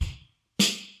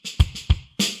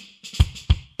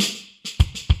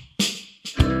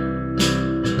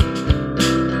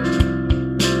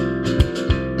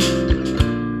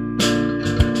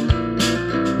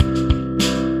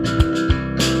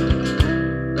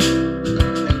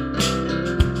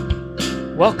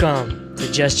Welcome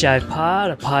to Just Jive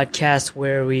Pod, a podcast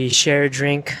where we share a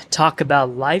drink, talk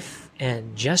about life,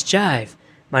 and just jive.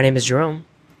 My name is Jerome.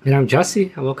 And I'm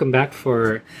Jesse, and welcome back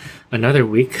for another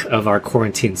week of our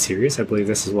quarantine series. I believe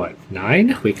this is what,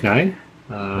 week 9?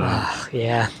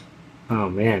 Yeah. Oh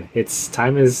man,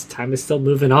 time is still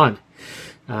moving on.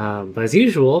 But as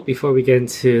usual, before we get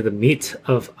into the meat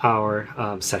of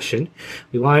our session,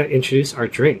 we want to introduce our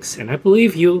drinks. And I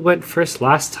believe you went first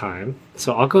last time,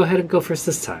 so I'll go ahead and go first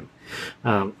this time.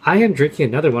 I am drinking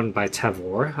another one by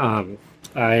Tavour.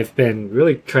 I've been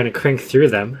really trying to crank through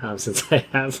them since I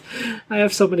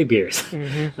have so many beers.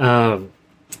 Mm-hmm.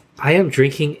 I am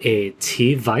drinking a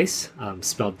Tea Weiss,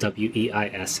 spelled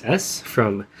W-E-I-S-S,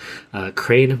 from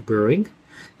Crane Brewing.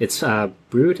 It's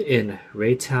brewed in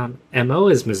Raytown. MO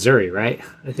is Missouri, right?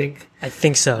 I think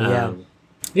so, yeah.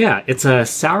 Yeah, it's a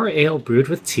sour ale brewed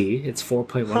with tea. It's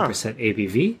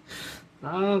 4.1%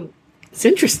 ABV. It's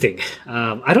interesting.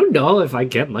 I don't know if I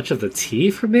get much of the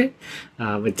tea from it.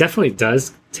 It definitely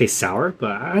does taste sour,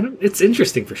 but it's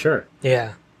interesting for sure.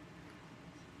 Yeah.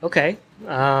 Okay.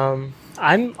 I'm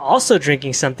also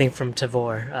drinking something from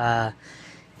Tavour.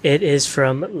 It is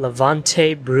from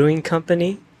Levante Brewing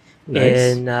Company.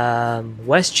 Nice. In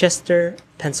Westchester,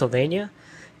 Pennsylvania.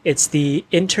 It's the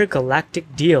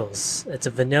Intergalactic Deals. It's a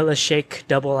vanilla shake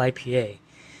double IPA.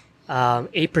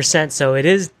 8%, so it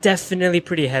is definitely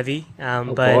pretty heavy.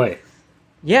 Boy.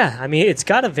 Yeah, I mean, it's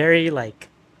got a very, I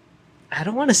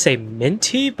don't want to say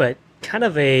minty, but kind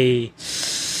of definitely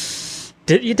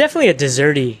a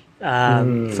desserty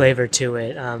flavor to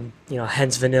it.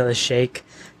 Hence vanilla shake.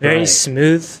 Very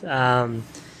smooth.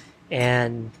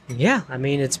 And yeah, I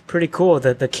mean, it's pretty cool.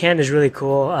 The can is really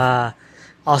cool.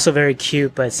 Also very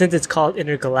cute, but since it's called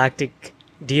Intergalactic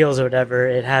Deals or whatever,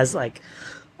 it has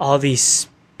all these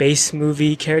space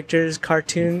movie characters,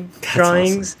 cartoon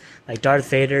drawings, awesome. Like Darth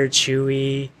Vader,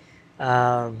 Chewie,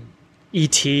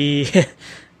 E.T.,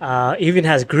 even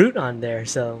has Groot on there.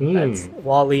 So that's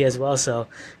Wall-E as well. So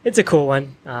it's a cool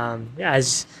one.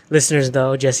 As listeners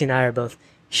know, Jesse and I are both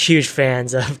huge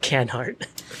fans of can art.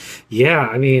 Yeah,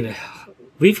 I mean,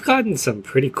 we've gotten some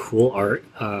pretty cool art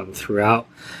throughout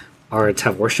our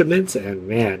Tavour shipments, and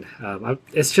man,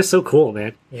 it's just so cool,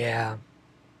 man. Yeah.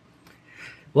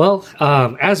 Well,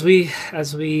 as we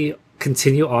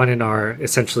continue on in our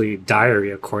essentially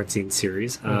diarrhea quarantine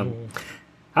series,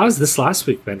 how's this last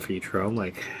week been for you,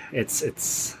 Jerome?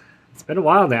 It's been a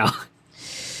while now.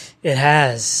 It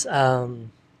has.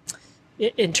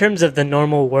 In terms of the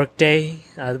normal work day,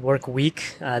 work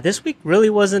week, this week really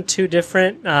wasn't too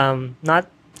different. Not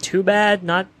too bad,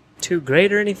 not too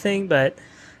great or anything, but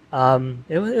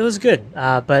it was good.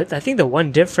 But I think the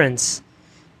one difference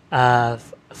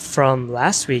from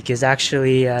last week is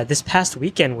actually this past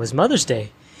weekend was Mother's Day.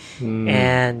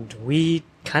 And we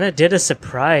kind of did a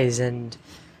surprise and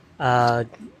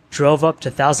drove up to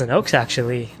Thousand Oaks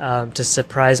actually to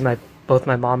surprise both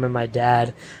my mom and my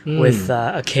dad with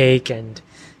a cake and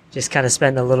just kind of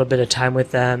spend a little bit of time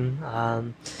with them.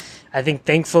 I think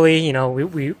thankfully,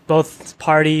 we both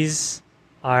parties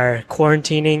are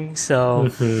quarantining, so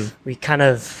we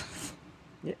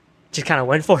just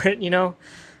went for it,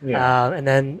 Yeah. And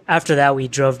then after that, we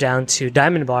drove down to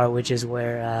Diamond Bar, which is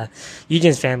where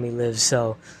Eugene's family lives.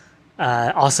 So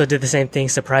also did the same thing,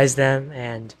 surprised them,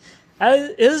 and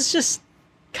it was just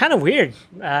kind of weird.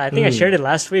 I think I shared it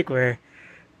last week where,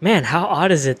 man, how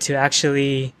odd is it to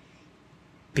actually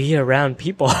be around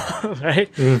people, right?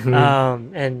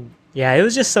 And yeah, it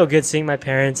was just so good seeing my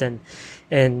parents and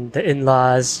the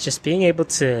in-laws, just being able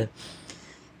to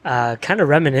kind of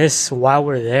reminisce while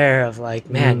we're there of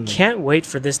man, can't wait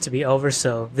for this to be over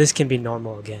so this can be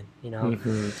normal again,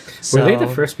 So, were they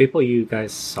the first people you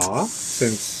guys saw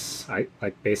since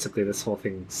basically this whole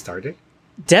thing started?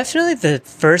 Definitely the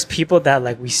first people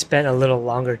that we spent a little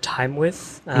longer time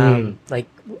with. A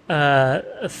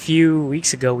few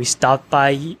weeks ago, we stopped by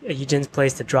Eugene's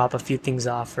place to drop a few things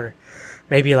off for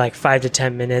maybe 5 to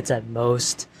 10 minutes at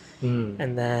most.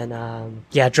 And then,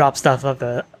 drop stuff up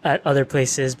at other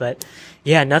places. But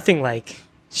yeah, nothing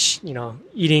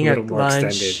eating a lunch.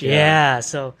 Extended, yeah,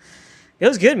 so it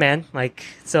was good, man.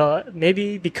 So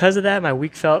maybe because of that, my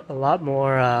week felt a lot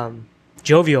more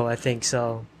jovial, I think.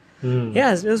 So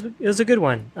yeah, it was a good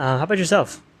one. How about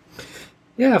yourself?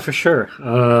 Yeah, for sure.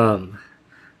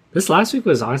 This last week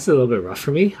was honestly a little bit rough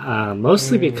for me,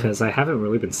 mostly because I haven't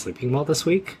really been sleeping well this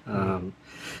week. I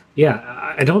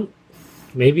don't.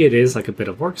 Maybe it is a bit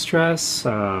of work stress,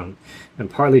 and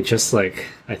partly just I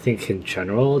think in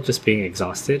general, just being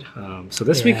exhausted. So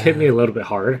this week hit me a little bit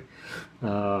hard.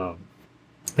 I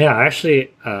actually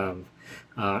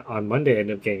on Monday, I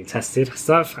ended up getting tested.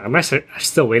 Stuff. I'm actually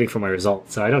still waiting for my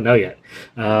results, so I don't know yet.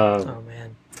 Oh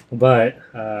man. But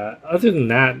other than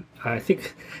that, I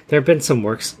think there have been some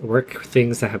work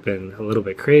things that have been a little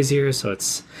bit crazier. So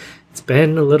it's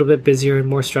been a little bit busier and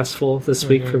more stressful this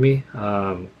week for me.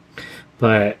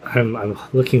 But I'm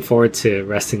looking forward to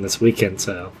resting this weekend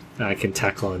so I can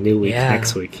tackle a new week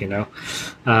next week. You know.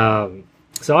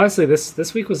 So honestly,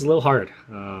 this week was a little hard.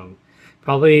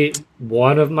 Probably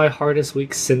one of my hardest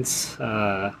weeks since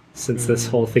this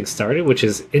whole thing started, which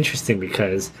is interesting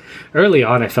because early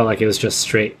on I felt like it was just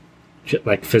straight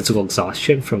like physical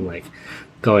exhaustion from like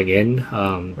going in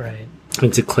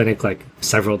into clinic like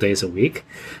several days a week,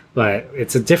 but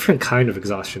it's a different kind of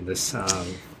exhaustion. This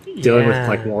dealing with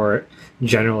like more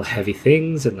general heavy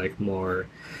things and like more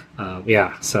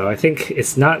so I think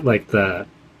it's not like the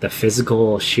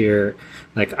physical sheer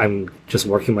like I'm just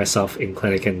working myself in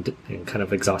clinic and kind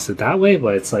of exhausted that way,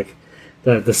 but it's like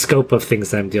the scope of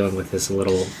things that I'm dealing with is a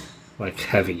little like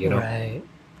heavy, you know. Right.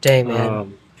 Dang,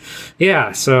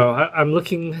 man. So I'm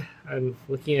looking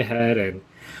ahead and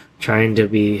trying to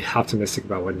be optimistic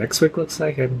about what next week looks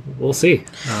like, and we'll see.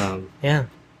 Yeah.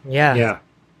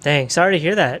 Dang, sorry to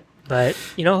hear that, but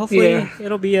you know, hopefully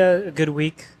it'll be a good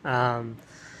week.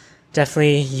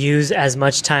 Definitely use as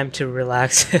much time to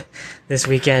relax this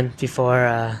weekend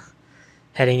before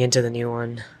heading into the new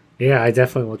one. Yeah, I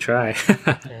definitely will try.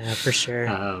 Yeah, for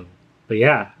sure. But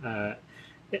yeah,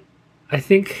 I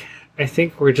think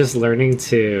we're just learning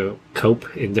to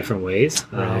cope in different ways,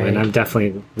 and I'm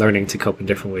definitely learning to cope in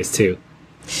different ways too.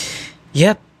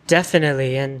 Yep,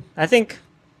 definitely, and I think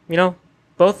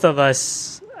both of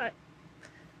us.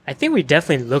 I think we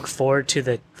definitely look forward to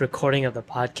the recording of the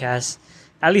podcast.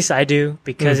 At least I do,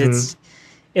 because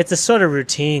it's a sort of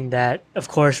routine that, of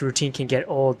course, routine can get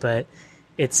old, but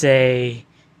it's a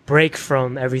break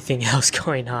from everything else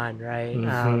going on,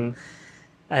 right?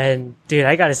 And dude,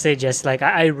 I gotta say, Jess, like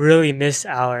I really miss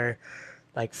our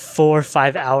like 4 or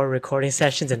 5 hour recording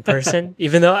sessions in person.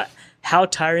 Even though how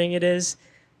tiring it is,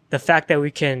 the fact that we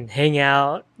can hang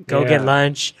out, go get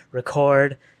lunch,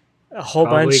 record a whole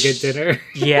bunch, get dinner.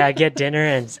 Get dinner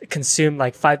and consume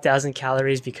like 5,000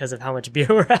 calories because of how much beer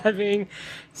we're having.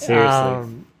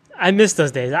 Seriously, I miss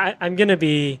those days. I'm gonna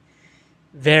be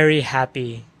very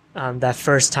happy that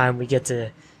first time we get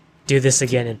to do this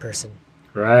again in person.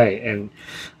 Right, and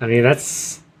I mean I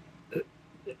think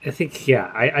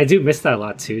I do miss that a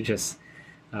lot too. Just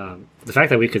the fact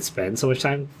that we could spend so much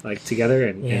time like together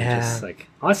and just like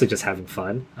honestly just having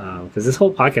fun, because this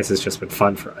whole podcast has just been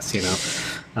fun for us, you know.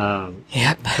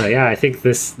 But yeah, I think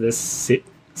this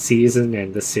season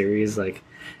and this series, like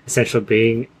essentially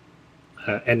being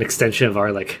an extension of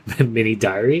our like mini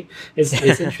diary is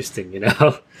interesting, you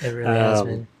know. It really has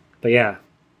been. But yeah.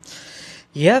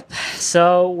 Yep.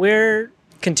 So we're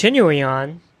continuing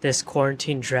on this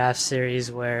quarantine draft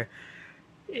series where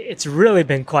it's really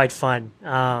been quite fun.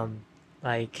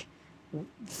 Like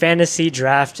fantasy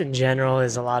draft in general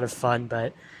is a lot of fun,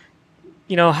 but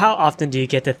how often do you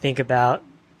get to think about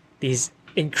these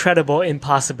incredible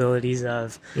impossibilities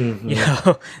of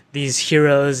these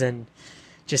heroes, and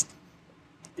just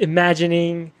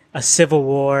imagining a civil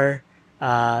war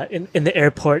in the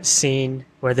airport scene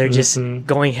where they're just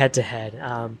going head to head.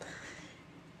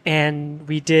 And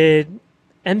we did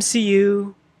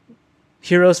MCU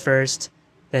heroes first,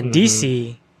 then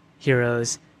DC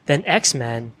heroes, then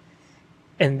X-Men.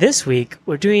 And this week,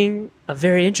 we're doing a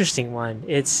very interesting one.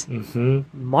 It's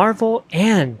Marvel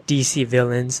and DC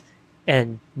villains,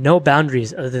 and no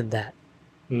boundaries other than that.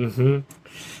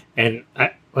 And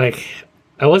I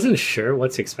wasn't sure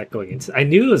what to expect going into. I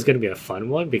knew it was going to be a fun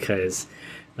one because,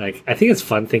 like, I think it's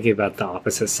fun thinking about the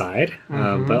opposite side.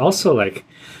 But also, like,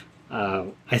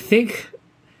 I think,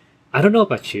 I don't know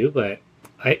about you, but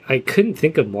I couldn't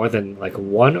think of more than like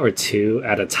one or two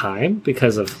at a time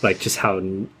because of like just how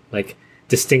like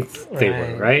distinct they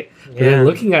were, right? But then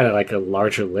looking at it like a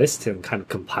larger list and kind of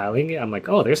compiling it, I'm like,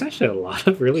 oh, there's actually a lot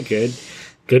of really good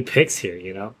picks here,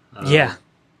 you know?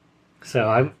 So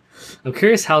I'm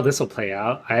curious how this will play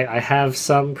out. I have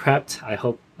some prepped, I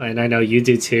hope, and I know you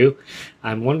do too.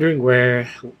 I'm wondering where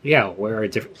are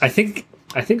different. I think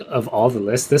of all the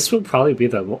lists, this will probably be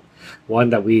the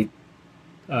one that we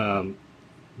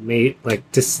may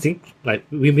like distinct, like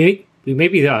we may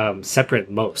be separate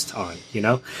most on, you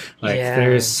know, like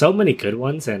there's so many good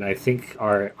ones, and I think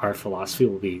our philosophy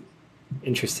will be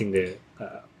interesting to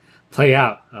play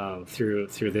out through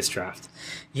this draft.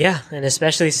 Yeah, and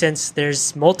especially since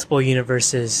there's multiple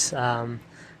universes, well,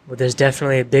 there's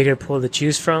definitely a bigger pool to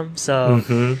choose from,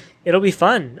 so it'll be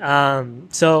fun.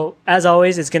 So as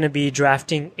always, it's going to be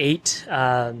drafting 8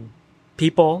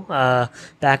 people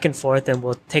back and forth, and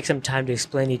we'll take some time to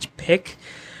explain each pick.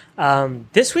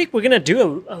 This week we're gonna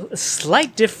do a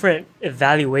slight different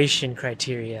evaluation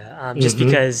criteria, just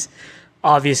because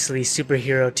obviously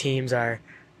superhero teams are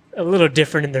a little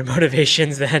different in their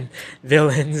motivations than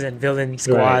villains and villain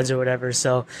squads or whatever.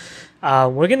 So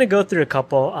we're gonna go through a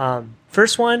couple.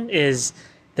 First one is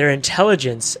their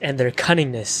intelligence and their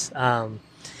cunningness.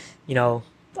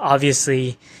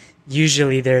 Obviously,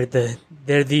 usually they're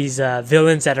these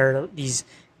villains that are these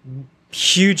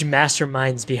huge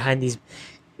masterminds behind these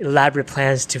elaborate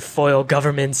plans to foil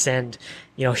governments and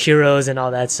heroes and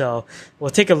all that. So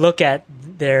we'll take a look at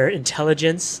their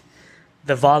intelligence,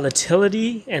 the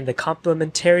volatility, and the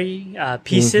complementary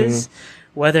pieces.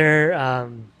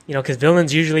 Whether because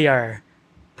villains usually are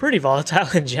pretty volatile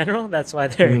in general. That's why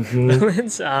they're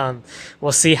villains.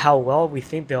 We'll see how well we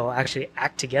think they'll actually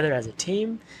act together as a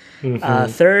team.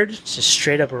 Third, just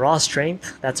straight up raw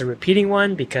strength. That's a repeating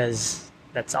one because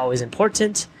that's always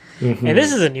important. And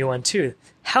this is a new one too.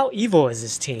 How evil is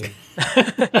this team?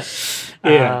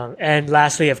 And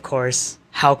lastly, of course,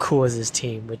 how cool is this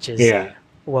team? Which is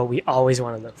what we always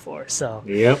want to look for. So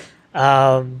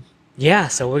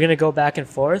so we're gonna go back and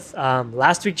forth.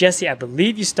 Last week, Jesse, I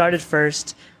believe you started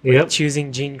first with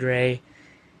choosing Jean Grey.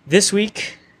 This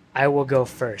week, I will go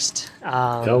first.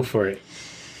 Go for it.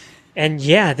 And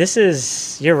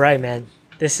you're right, man.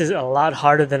 This is a lot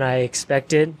harder than I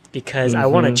expected because I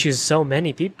want to choose so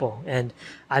many people. And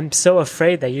I'm so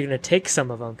afraid that you're going to take some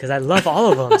of them because I love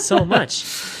all of them so much.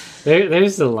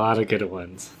 There's a lot of good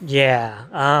ones.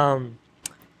 Yeah.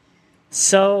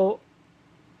 So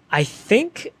I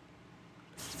think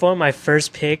for my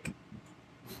first pick,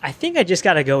 I think I just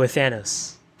got to go with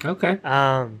Thanos. Okay.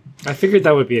 I figured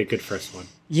that would be a good first one.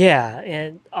 Yeah,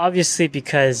 and obviously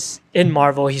because in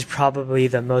Marvel, he's probably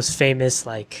the most famous,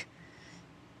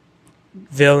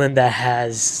 villain that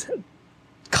has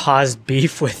caused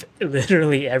beef with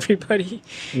literally everybody.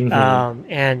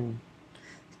 And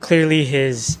clearly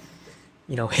his,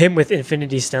 him with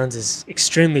Infinity Stones is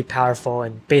extremely powerful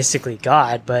and basically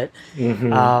God. But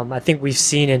I think we've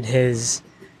seen in his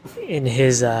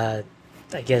I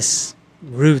guess,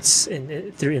 roots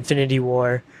through Infinity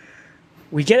War,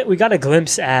 we got a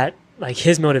glimpse at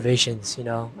his motivations.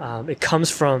 It comes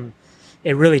from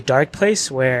a really dark place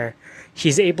where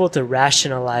he's able to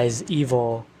rationalize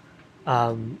evil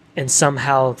and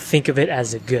somehow think of it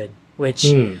as a good, which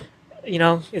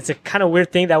it's a kind of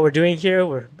weird thing that we're doing here.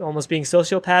 We're almost being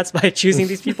sociopaths by choosing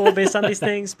these people based on these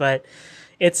things, but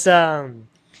it's I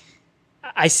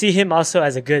see him also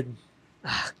as a good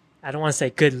I don't want to say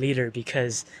good leader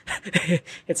because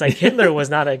it's like Hitler was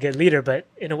not a good leader, but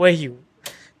in a way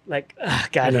an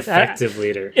effective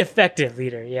leader. Effective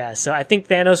leader, yeah. So I think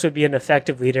Thanos would be an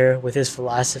effective leader with his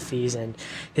philosophies and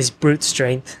his brute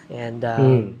strength. And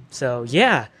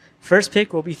first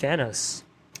pick will be Thanos.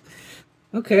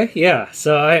 Okay, yeah.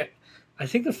 So I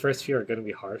think the first few are going to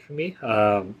be hard for me.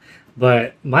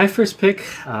 But my first pick,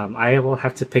 I will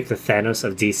have to pick the Thanos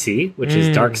of DC, which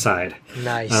is Darkseid.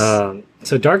 Nice.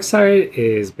 So Darkseid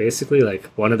is basically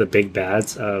one of the big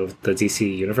bads of the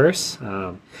DC universe.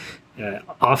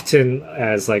 Often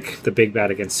as the big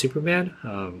bad against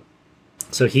Superman.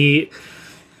 So he's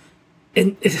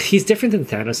different than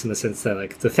Thanos in the sense that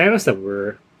the Thanos that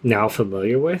we're now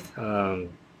familiar with,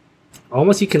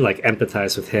 almost you can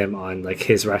empathize with him on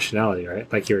his rationality,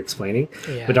 right? Like you're explaining.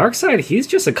 Yeah. But Darkseid, he's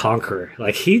just a conqueror.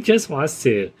 He just wants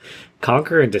to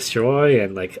conquer and destroy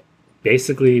and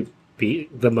basically be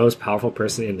the most powerful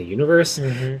person in the universe.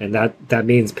 And that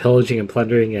means pillaging and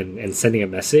plundering and sending a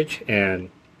message. And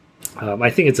I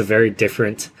think it's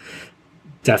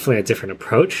definitely a different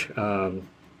approach.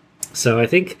 So I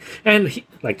think, and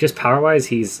just power wise,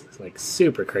 he's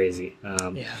super crazy.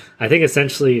 I think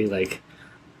essentially like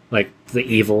the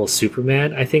evil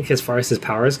Superman, I think, as far as his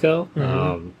powers go.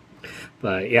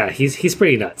 But yeah, he's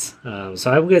pretty nuts.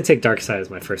 So I'm going to take Darkseid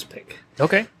as my first pick.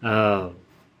 Okay.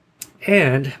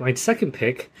 And my second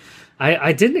pick,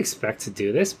 I didn't expect to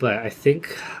do this, but I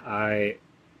think I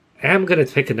am going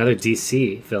to pick another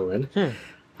DC villain. I'm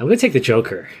going to take the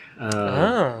Joker.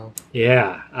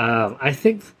 Yeah. I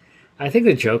think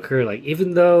the Joker,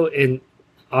 even though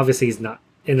obviously he's not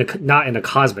in a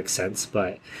cosmic sense,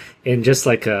 but in just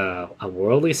a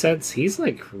worldly sense, he's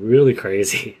really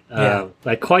crazy.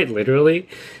 Quite literally.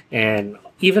 And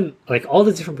even all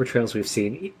the different portrayals we've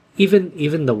seen,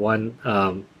 even the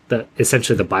one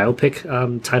essentially the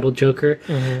biopic titled Joker,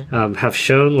 have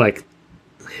shown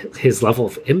his level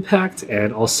of impact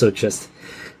and also just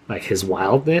his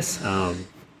wildness.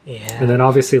 Yeah. And then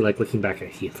obviously, like looking back at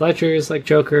Heath Ledger's like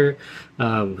Joker,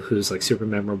 who's like super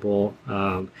memorable,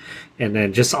 and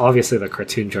then just obviously the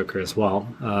cartoon Joker as well.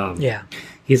 Yeah.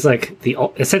 He's like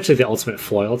essentially the ultimate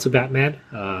foil to Batman,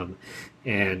 and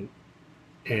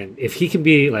if he can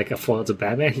be like a foil to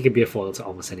Batman, he can be a foil to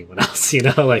almost anyone else. You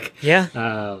know, like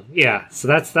yeah. So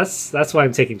that's why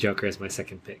I'm taking Joker as my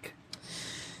second pick.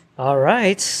 All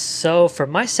right. So for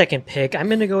my second pick, I'm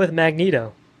gonna go with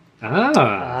Magneto.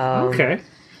 Okay.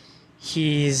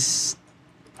 He's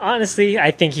honestly,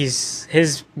 I think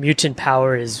his mutant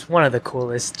power is one of the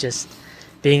coolest. Just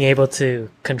being able to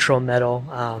control metal,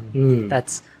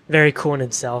 that's very cool in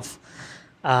itself.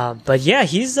 But yeah,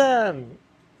 he's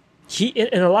he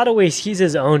in a lot of ways he's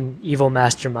his own evil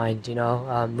mastermind. You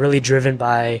know, really driven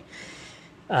by.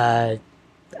 I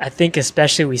think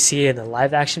especially we see it in the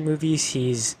live action movies.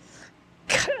 He's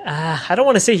I don't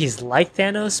want to say he's like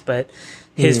Thanos, but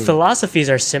his philosophies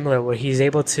are similar, where he's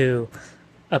able to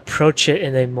approach it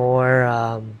in a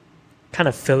more kind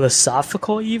of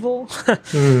philosophical evil.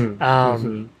 And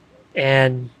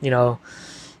I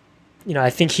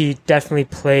think he definitely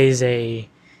plays a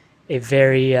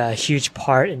very huge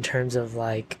part in terms of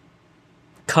like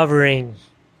covering,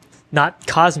 not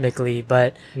cosmically,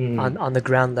 but on the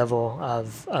ground level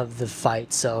of the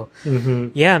fight. So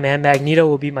yeah, man, Magneto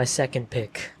will be my second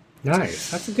pick.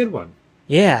 Nice, that's a good one.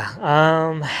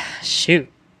 Yeah. Shoot.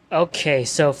 Okay,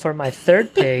 so for my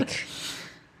third pick,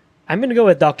 I'm gonna go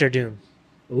with Doctor Doom.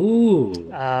 Ooh.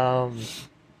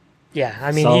 Yeah,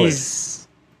 I mean Solid. he's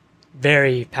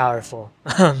very powerful.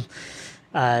 From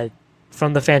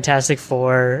the Fantastic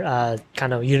Four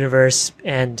kind of universe,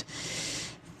 and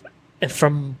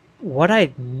from what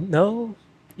I know,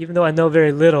 even though I know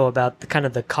very little about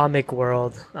the comic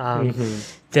world,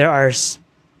 there are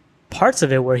parts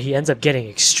of it where he ends up getting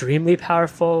extremely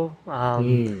powerful.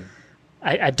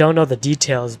 I don't know the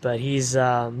details, but he's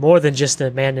more than just a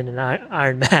man in an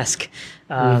iron mask.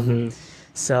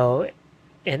 So,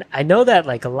 and I know that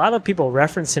like a lot of people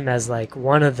reference him as like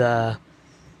one of the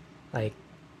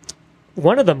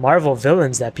Marvel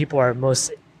villains that people are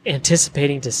most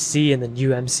anticipating to see in the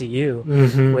new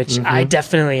MCU, which I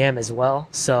definitely am as well.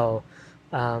 So,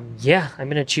 yeah, I'm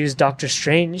gonna choose Doctor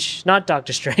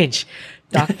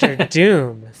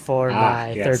Doom for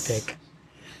my third pick.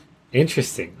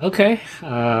 Interesting. Okay.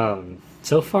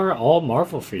 So far, all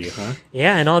Marvel for you, huh?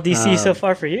 Yeah, and all DC so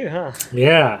far for you, huh?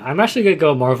 Yeah, I'm actually gonna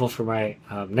go Marvel for my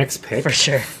next pick. For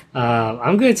sure.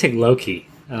 I'm gonna take Loki.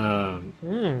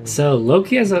 So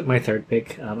Loki as my third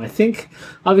pick. I think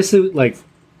obviously like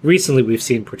recently we've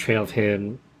seen portrayal of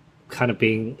him kind of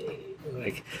being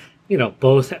like,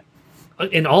 both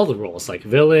in all the roles, like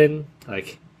villain,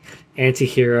 like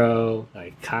anti-hero,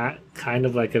 like kind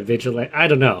of like a vigilante. I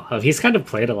don't know. He's kind of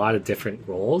played a lot of different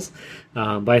roles,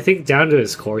 but I think down to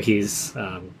his core, he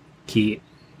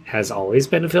has always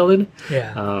been a villain.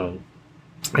 Yeah.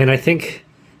 And I think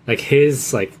like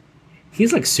he's like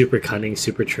super cunning,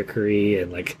 super trickery,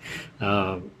 and like,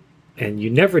 and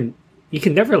you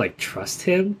can never like trust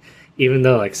him, even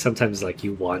though like sometimes like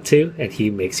you want to, and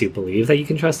he makes you believe that you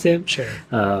can trust him. Sure.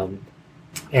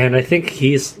 And I think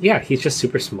he's just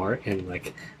super smart and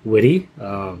like witty.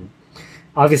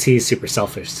 Obviously he's super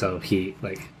selfish, so he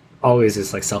like always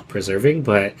is like self-preserving,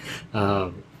 but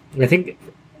I think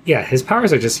his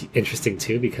powers are just interesting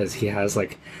too, because he has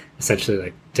like essentially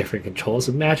like different controls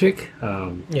of magic.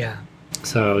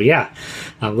 So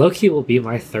Loki will be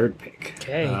my third pick.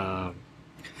 Okay.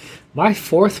 My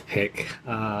fourth pick,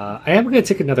 I am going to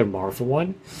take another Marvel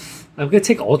one. I'm going to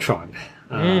take Ultron.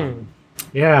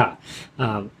 Yeah.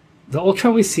 The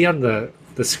Ultron we see on the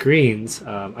screens,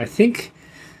 I think,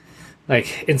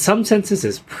 like, in some senses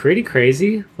is pretty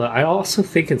crazy, but I also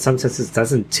think in some senses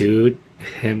doesn't do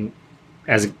him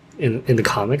as in the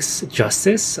comics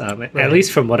justice, right. At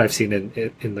least from what I've seen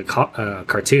in the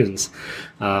cartoons.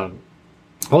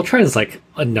 Ultron is like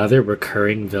another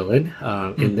recurring villain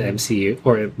in the MCU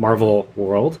or Marvel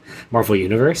world, Marvel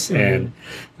universe, and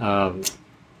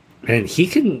he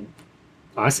can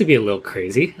honestly be a little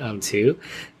crazy too.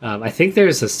 I think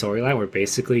there's a storyline where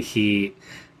basically he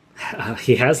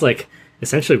has like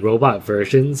essentially robot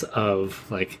versions of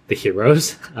like the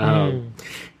heroes, and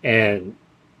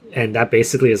that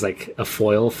basically is like a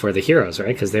foil for the heroes, right?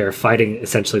 Because they're fighting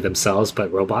essentially themselves,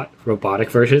 but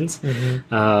robotic versions.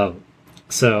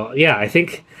 So yeah, I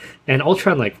think, and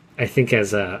Ultron, like I think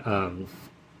as a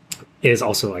is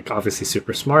also like obviously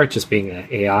super smart, just being an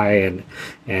AI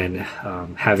and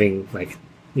having like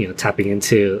tapping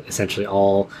into essentially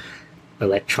all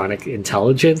electronic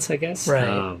intelligence, I guess.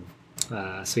 Right.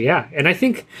 So yeah, and I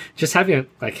think just having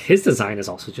like his design is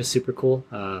also just super cool.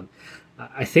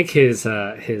 I think his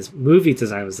movie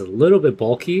design was a little bit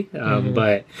bulky,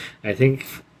 but I think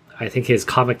his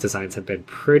comic designs have been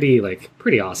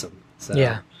pretty awesome.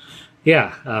 So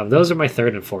yeah, those are my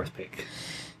third and fourth pick.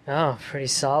 Oh, pretty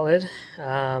solid.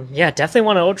 Yeah, definitely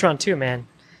want an Ultron too, man.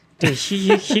 Dude,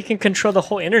 he can control the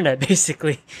whole internet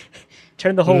basically,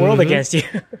 turn the whole world against you.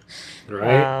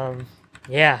 Right.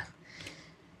 Yeah.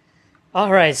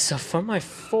 All right, so for my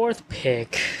fourth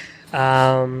pick,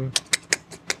 I'm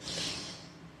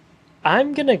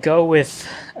gonna go with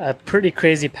a pretty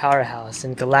crazy powerhouse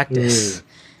in Galactus.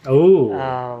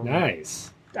 Oh,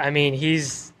 nice. I mean,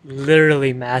 he's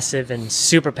literally massive and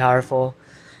super powerful.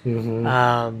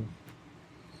 I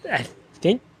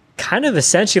think kind of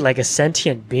essentially like a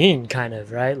sentient being, kind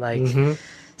of, right? Like,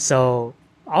 so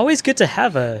always good to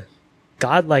have a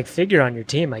godlike figure on your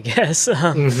team, I guess.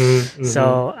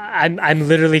 So I'm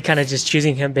literally kind of just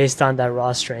choosing him based on that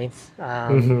raw strength.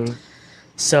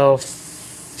 So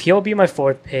he'll be my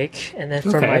fourth pick, and then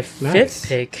for my fifth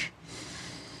pick,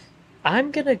 I'm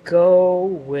gonna go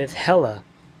with Hela.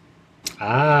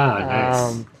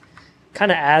 Nice.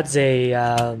 Kind of adds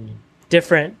a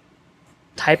different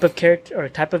type of character or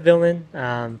type of villain.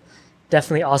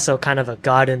 Definitely also kind of a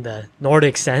god in the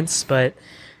Nordic sense, but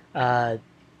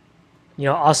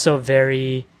also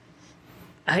very,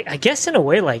 I guess in a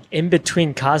way like in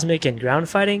between cosmic and ground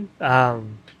fighting.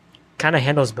 Kind of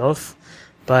handles both,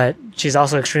 but she's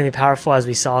also extremely powerful, as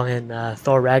we saw in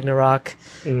Thor Ragnarok.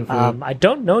 I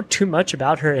don't know too much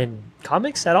about her in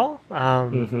comics at all,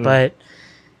 but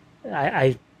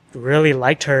I really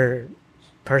liked her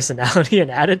personality and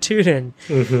attitude and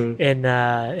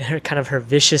her kind of her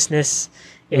viciousness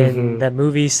in the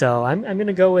movie. So I'm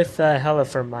gonna go with Hela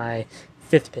for my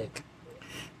fifth pick.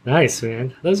 Nice,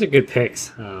 man. Those are good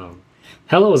picks.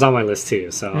 Hela was on my list too,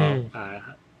 so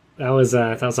that was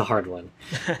a hard one.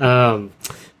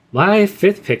 My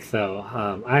fifth pick,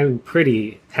 though, I'm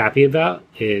pretty happy about,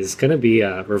 is gonna be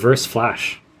Reverse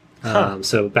Flash.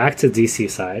 So back to DC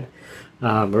side.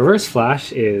 Reverse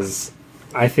Flash is,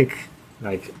 I think,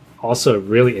 like also a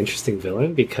really interesting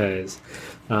villain because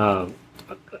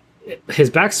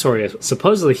his backstory is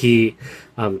supposedly he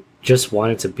just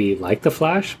wanted to be like the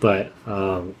Flash, but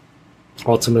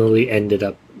ultimately ended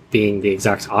up being the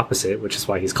exact opposite, which is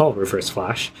why he's called Reverse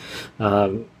Flash.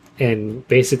 And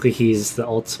basically he's the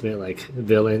ultimate like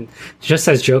villain, just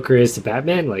as Joker is to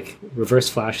Batman, like Reverse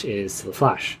Flash is to the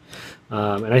Flash.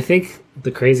 And I think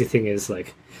the crazy thing is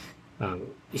like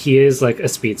he is like a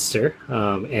speedster,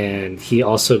 and he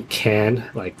also can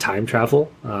like time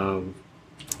travel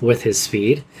with his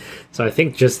speed. So I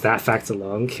think just that fact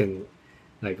alone can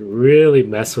like really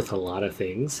mess with a lot of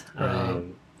things. Right.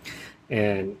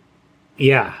 And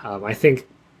yeah, I think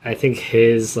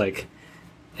his like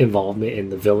involvement in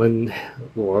the villain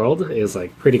world is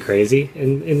like pretty crazy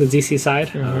in the DC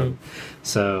side.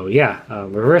 So yeah,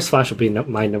 Reverse Flash will be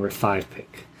my number 5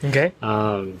 pick. Okay.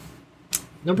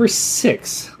 Number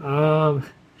 6.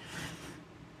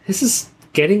 This is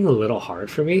getting a little hard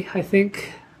for me, I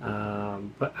think.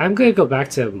 But I'm gonna go back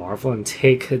to Marvel and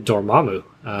take Dormammu.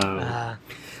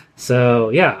 So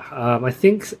yeah, I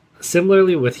think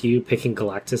similarly with you picking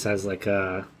Galactus as like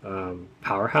a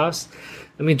powerhouse.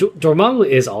 I mean, Dormammu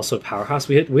is also a powerhouse.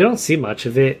 We don't see much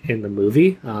of it in the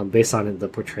movie, based on the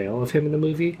portrayal of him in the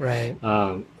movie. Right.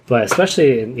 But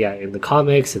especially in the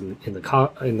comics and in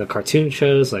the cartoon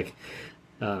shows, like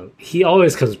he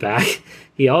always comes back.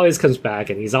 He always comes back,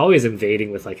 and he's always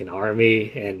invading with like an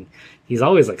army, and he's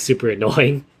always like super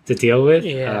annoying to deal with.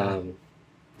 Yeah.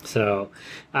 So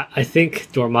I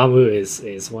think Dormammu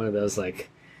is one of those like,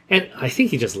 and I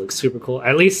think he just looks super cool.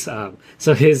 At least,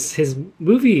 so his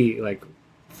movie like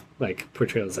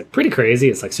portrayal is like pretty crazy.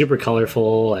 It's like super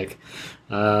colorful. Like,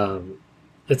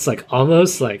 it's like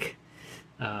almost like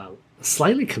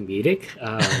slightly comedic.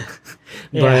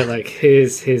 But like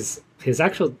his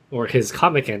actual or his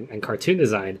comic and cartoon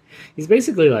design, he's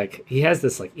basically like he has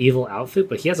this like evil outfit,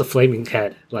 but he has a flaming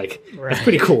head. Like that's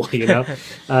pretty cool, you know.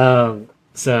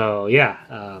 So yeah,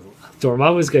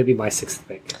 Dormammu is going to be my 6th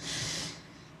pick.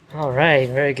 All right,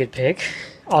 very good pick.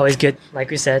 Always good, like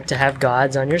we said, to have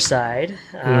gods on your side.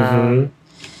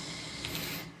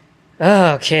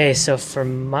 Okay, so for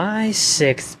my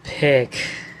 6th pick,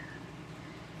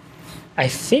 I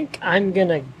think I'm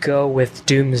gonna go with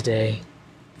Doomsday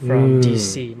from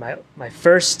DC. My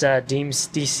first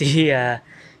DC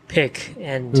pick,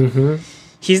 and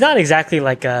he's not exactly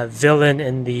like a villain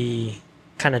in the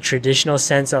kind of traditional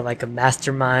sense of like a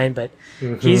mastermind, but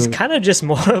he's kind of just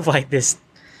more of like this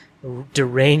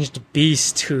deranged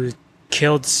beast who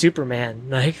killed Superman.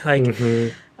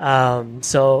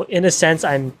 So in a sense,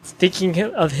 I'm thinking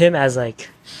of him as like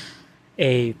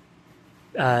a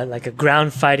like a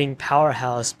ground fighting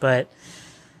powerhouse, but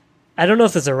I don't know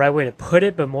if that's the right way to put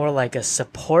it, but more like a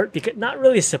support, because not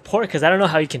really a support, because I don't know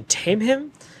how you can tame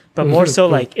him, but more so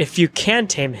like if you can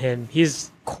tame him,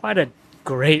 he's quite a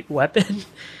great weapon.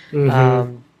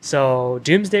 So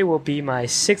Doomsday will be my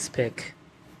 6th pick.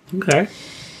 Okay.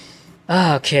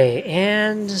 Okay,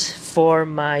 and for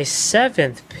my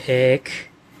 7th pick,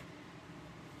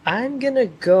 I'm gonna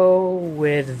go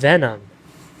with Venom.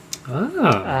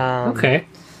 Okay.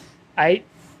 I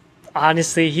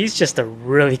honestly, he's just a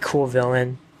really cool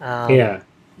villain.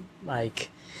 Like,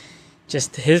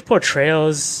 just his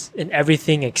portrayals in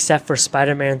everything except for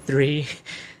Spider-Man 3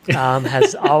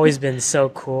 has always been so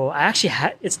cool. I actually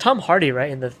it's Tom Hardy, right,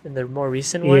 in the more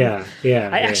recent one. I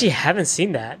actually haven't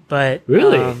seen that, but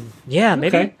really,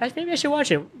 maybe I should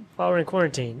watch it while we're in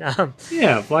quarantine.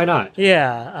 Why not?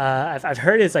 I've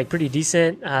heard it's like pretty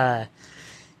decent.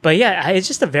 But yeah, it's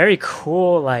just a very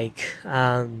cool like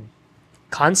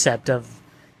concept of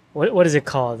what is it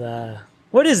called?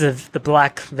 What is the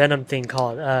black Venom thing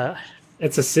called?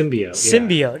 It's a symbiote.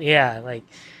 Symbiote, like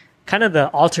kind of the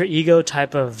alter ego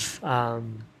type of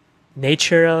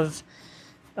nature of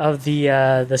the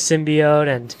symbiote,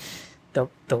 and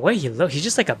the way he looks, he's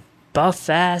just like a buff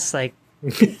ass like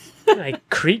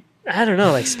creep. I don't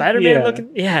know, like Spider-Man looking.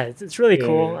 Yeah, it's really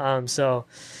cool. So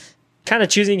kind of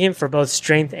choosing him for both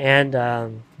strength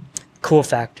and cool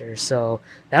factor. So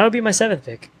that'll be my 7th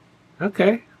pick.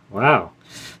 Okay. Wow.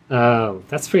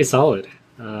 That's pretty solid.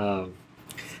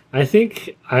 I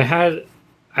think I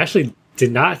actually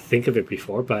did not think of it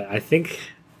before, but I think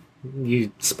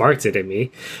you sparked it in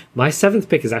me. My 7th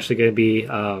pick is actually going to be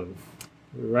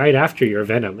right after your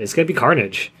Venom. It's going to be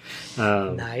Carnage.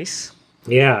 Nice.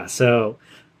 Yeah. So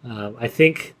I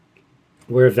think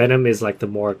where Venom is like the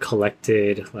more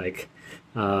collected, like,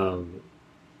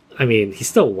 I mean, he's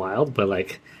still wild, but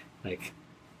like,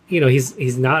 you know,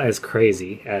 he's not as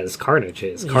crazy as Carnage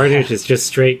is. Carnage is just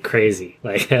straight crazy.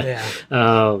 Like,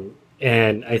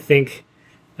 and I think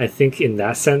in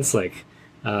that sense, like,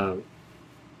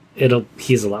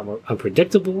 he's a lot more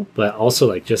unpredictable, but also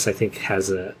like just I think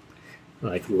has a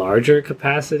like larger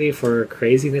capacity for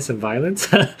craziness and violence.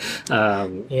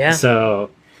 So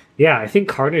yeah, I think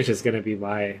Carnage is going to be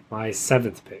my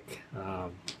 7th pick.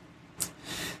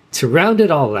 To round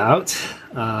it all out,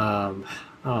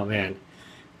 oh man,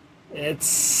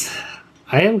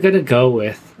 I am going to go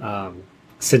with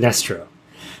Sinestro.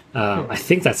 I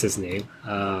think that's his name.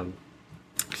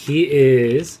 He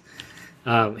is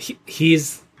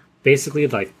he's basically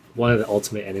like one of the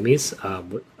ultimate enemies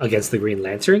against the Green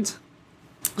Lanterns.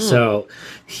 So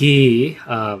he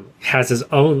has his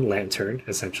own lantern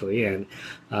essentially, and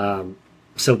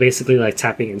so basically like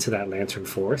tapping into that lantern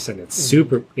force, and it's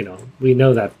super, you know, we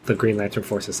know that the Green Lantern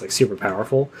force is like super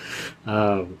powerful.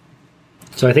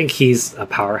 So I think he's a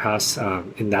powerhouse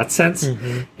in that sense,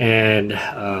 and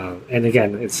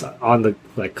again, it's on the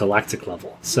like galactic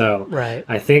level. So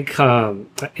I think, and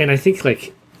I think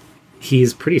like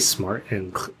he's pretty smart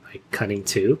and like cunning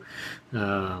too.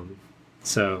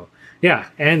 So yeah,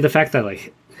 and the fact that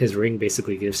like his ring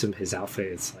basically gives him his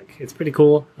outfit, it's pretty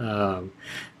cool.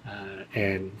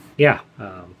 And yeah,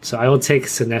 so I will take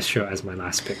Sinestro as my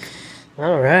last pick.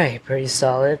 All right, pretty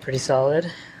solid.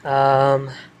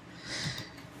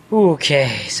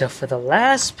 Okay, so for the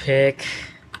last pick,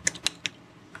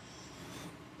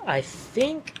 I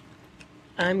think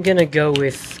I'm gonna go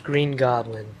with Green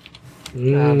Goblin.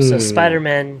 So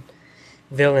Spider-Man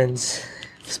villains,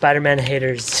 Spider-Man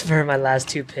haters for my last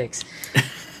 2 picks.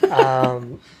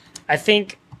 I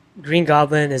think Green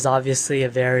Goblin is obviously a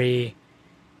very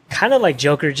kind of like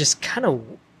Joker, just kind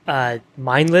of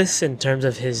mindless in terms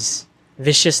of his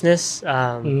viciousness,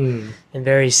 and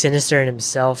very sinister in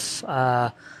himself.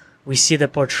 We see the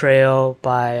portrayal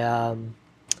by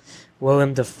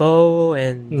Willem Dafoe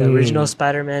in the original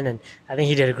Spider-Man, and I think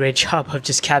he did a great job of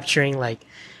just capturing like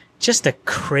just a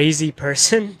crazy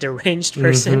person, deranged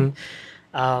person.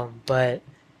 But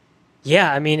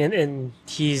yeah, I mean, and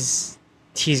he's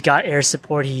got air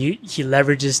support. He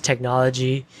leverages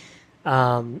technology,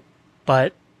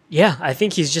 but yeah, I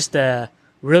think he's just a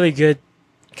really good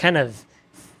kind of,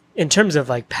 in terms of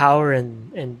like power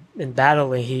and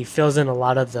battling, he fills in a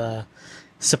lot of the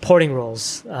supporting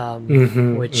roles,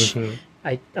 which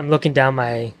I'm looking down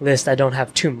my list. I don't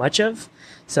have too much of,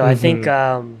 so I think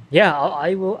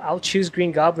I'll choose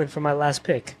Green Goblin for my last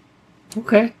pick.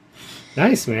 Okay,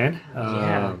 nice, man.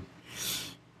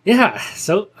 Yeah.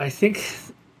 So I think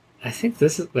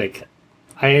this is like,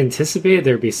 I anticipated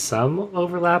there'd be some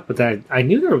overlap, but I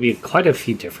knew there would be quite a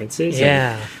few differences.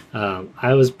 Yeah. And,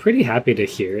 I was pretty happy to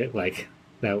hear it, like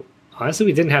that honestly,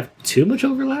 we didn't have too much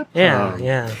overlap.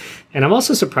 Yeah. And I'm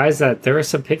also surprised that there are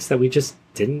some picks that we just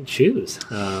didn't choose.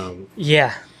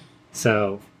 Yeah.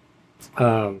 So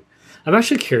I'm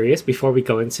actually curious, before we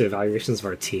go into evaluations of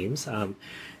our teams,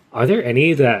 are there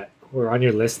any that were on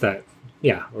your list that,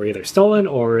 yeah, were either stolen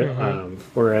or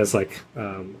as like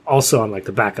also on like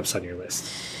the backups on your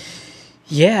list?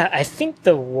 Yeah, I think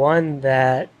the one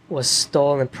that was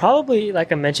stolen, probably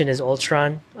like I mentioned, is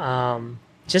Ultron.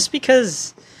 Just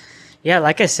because, yeah,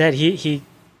 like I said, he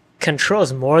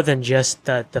controls more than just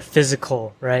the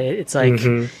physical, right? It's like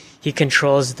he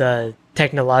controls the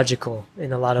technological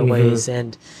in a lot of ways,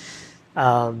 and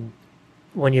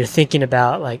when you're thinking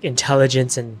about like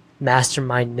intelligence and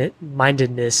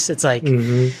mastermindedness, it's like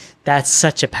that's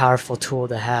such a powerful tool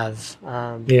to have.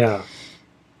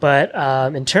 But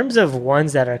in terms of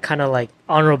ones that are kind of like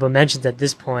honorable mentions at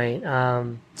this point, I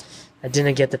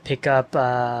didn't get to pick up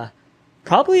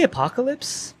probably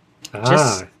Apocalypse.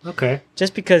 Okay.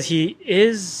 Just because he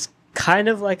is kind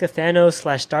of like a Thanos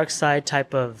 / Darkseid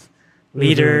type of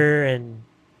leader and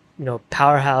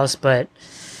powerhouse, but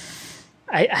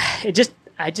I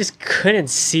just couldn't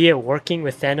see it working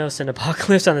with Thanos and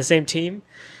Apocalypse on the same team.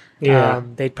 Yeah.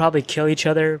 They'd probably kill each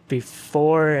other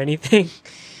before anything.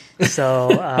 So,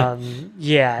 I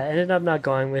ended up not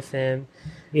going with him.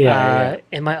 And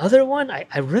my other one,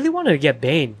 I really wanted to get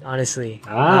Bane, honestly.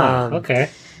 Okay.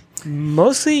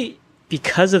 Mostly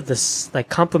because of this like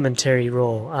complementary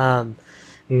role.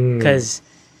 Because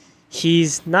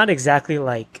he's not exactly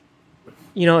like,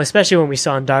 especially when we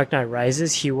saw in Dark Knight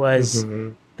Rises, he was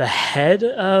the head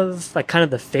of like kind of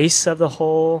the face of the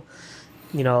whole,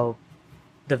 the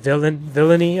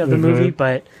villainy of the movie,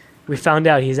 but we found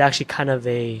out he's actually kind of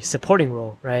a supporting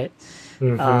role, right?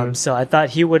 So I thought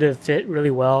he would have fit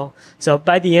really well. So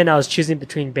by the end, I was choosing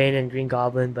between Bane and Green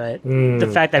Goblin, but the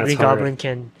fact that Green Goblin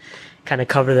can kind of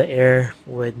cover the air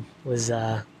was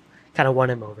kind of won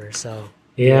him over. So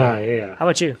yeah. How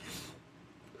about you?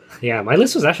 Yeah, my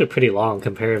list was actually pretty long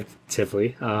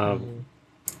comparatively.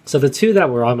 So the two that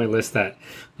were on my list that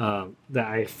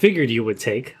I figured you would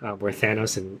take were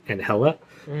Thanos and Hela.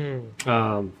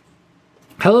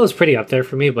 Hela was pretty up there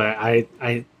for me, but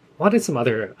I wanted some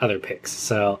other picks,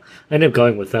 so I ended up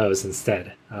going with those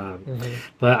instead.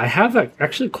 But I have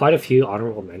actually quite a few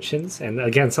honorable mentions, and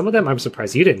again, some of them I'm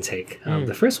surprised you didn't take.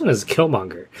 The first one is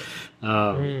Killmonger.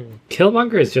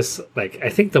 Killmonger is just like, I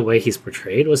think the way he's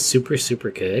portrayed was super,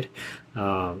 super good.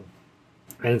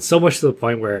 And so much to the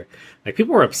point where like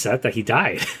people were upset that he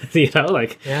died. We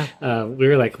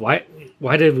were like,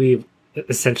 why did we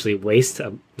essentially waste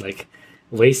him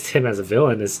as a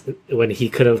villain when he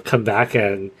could have come back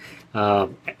and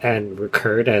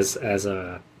recurred as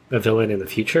a villain in the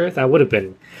future? I think that would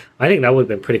have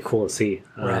been pretty cool to see.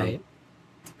 Right.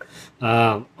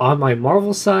 On my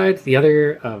Marvel side, the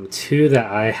other two that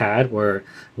I had were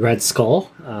Red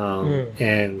Skull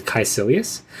and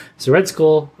Caecilius. So Red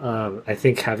Skull, I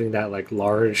think having that like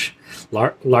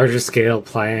larger scale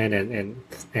plan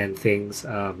and things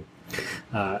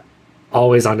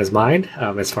always on his mind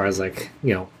as far as like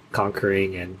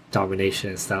conquering and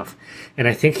domination and stuff. And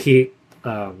I think he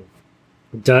would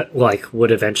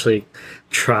eventually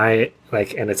try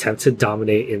like an attempt to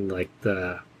dominate in like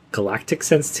the galactic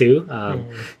sense too.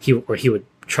 He would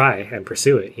try and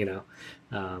pursue it.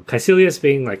 Caecilius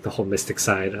being like the whole mystic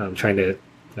side, trying to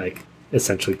like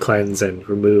essentially cleanse and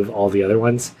remove all the other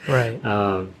ones. Right.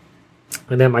 And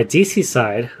then my DC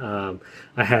side,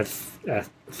 I had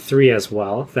three as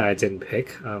well that I didn't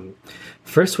pick.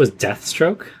 First was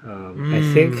Deathstroke.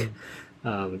 I think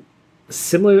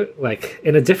similar, like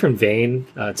in a different vein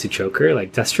to Joker,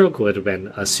 like Deathstroke would have been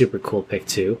a super cool pick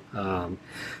too.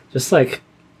 Just like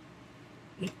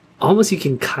almost you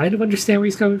can kind of understand where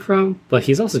he's coming from, but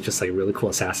he's also just like a really cool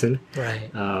assassin.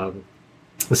 Right.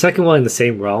 The second one in the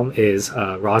same realm is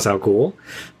Ra's al Ghul.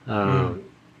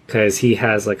 Because he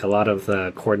has like a lot of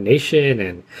coordination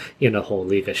and the whole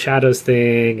League of Shadows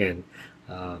thing, and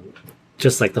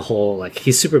just like the whole like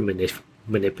he's super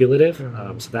manipulative.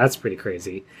 So that's pretty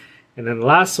crazy. And then the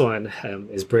last one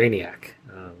is Brainiac.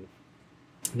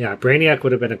 Brainiac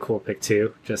would have been a cool pick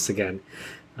too. Just again,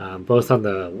 both on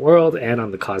the world and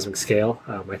on the cosmic scale.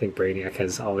 I think Brainiac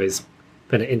has always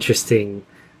been an interesting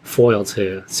foil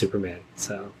to Superman.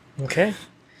 So okay,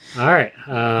 all right.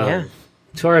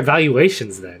 To our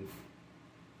evaluations then.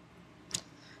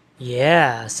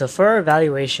 Yeah, so for our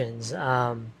evaluations,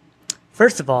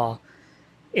 first of all,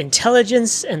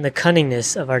 intelligence and the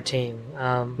cunningness of our team.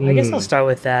 I guess I'll start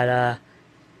with that.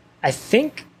 I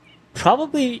think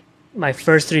probably my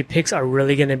first three picks are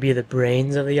really going to be the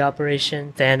brains of the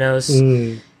operation.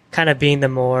 Thanos kind of being the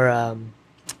more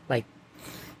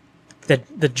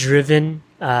the driven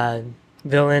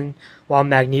villain, while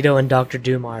Magneto and Doctor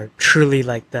Doom are truly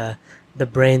like the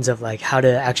brains of like how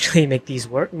to actually make this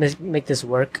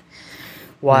work.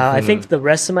 While I think the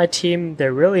rest of my team,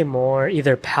 they're really more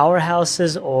either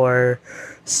powerhouses or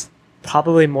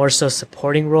probably more so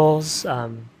supporting roles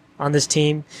on this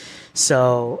team.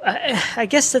 So I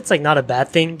guess that's like not a bad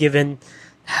thing given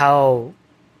how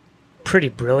pretty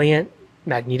brilliant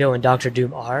Magneto and Doctor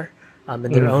Doom are in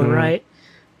their own right.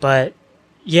 But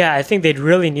yeah, I think they'd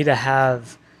really need to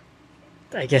have,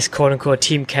 I guess, quote unquote,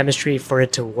 team chemistry for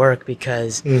it to work,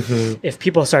 because if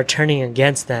people start turning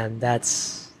against them,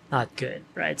 that's not good,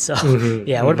 right? So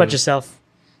yeah, what about yourself?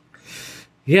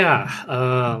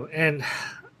 Yeah, and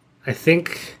I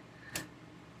think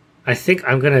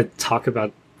I'm gonna talk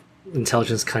about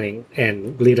intelligence cunning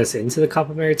and lead us into the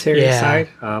complementary side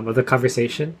of the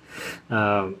conversation.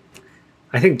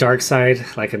 I think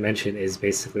Darkseid, like I mentioned, is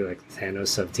basically like the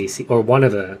Thanos of DC, or one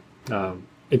of the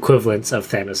equivalents of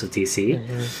Thanos of DC.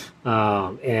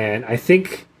 And I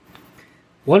think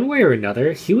one way or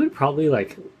another, he would probably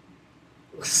like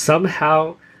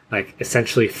somehow like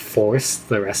essentially force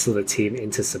the rest of the team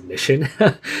into submission.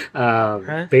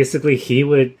 Basically, he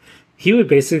would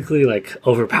basically like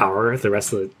overpower the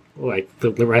rest of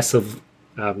the rest of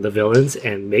the villains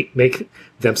and make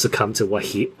them succumb to what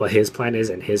his plan is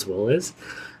and his will is.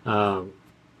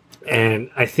 And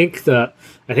I think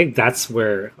that's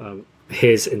where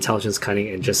his intelligence, cunning,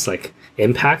 and just like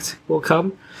impact will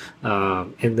come.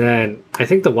 And then I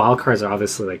think the wild cards are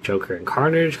obviously like Joker and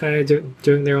Carnage kind of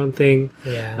doing their own thing.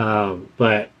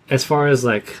 But as far as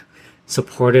like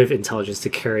supportive intelligence to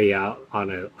carry out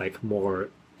on a like more,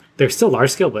 they're still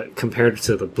large scale, but compared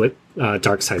to the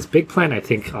Darkseid's big plan, I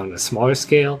think on a smaller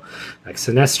scale, like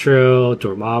Sinestro,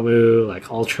 Dormammu,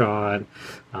 like Ultron,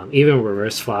 even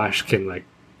Reverse Flash can like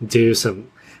do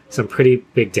some pretty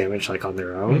big damage like on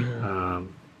their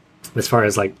own. As far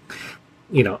as like,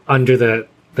 you know, under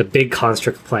the big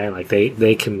construct plan, like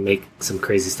they can make some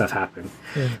crazy stuff happen.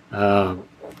 But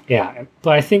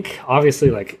I think obviously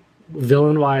like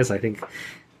villain wise, I think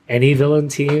any villain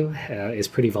team is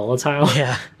pretty volatile.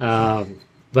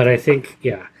 But I think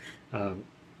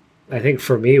I think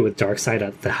for me with Darkseid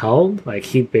at the helm, like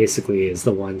he basically is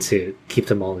the one to keep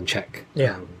them all in check.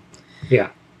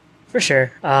 For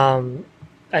sure.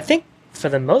 I think for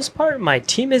the most part, my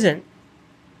team isn't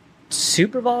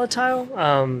super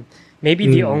volatile. Maybe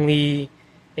the only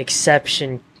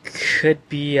exception could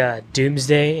be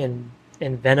Doomsday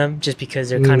and Venom, just because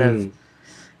they're kind of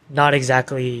not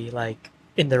exactly like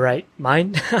in the right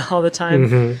mind all the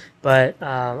time. But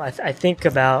I think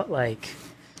about like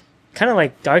kind of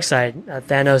like Darkseid.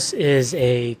 Thanos is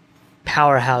a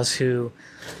powerhouse who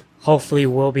hopefully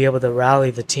will be able to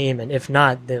rally the team, and if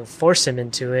not, they'll force him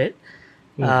into it.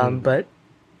 But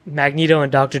Magneto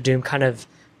and Doctor Doom kind of,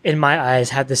 in my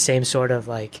eyes, have the same sort of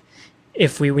like,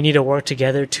 if we need to work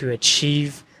together to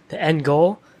achieve the end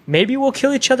goal, maybe we'll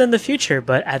kill each other in the future,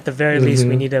 but at the very least,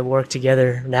 we need to work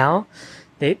together now.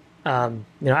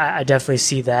 I definitely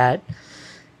see that.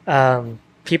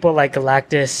 People like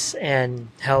Galactus and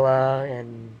Hela,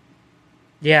 and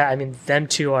I mean, them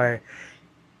two are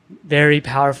very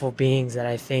powerful beings that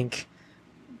I think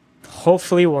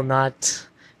hopefully will not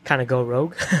kind of go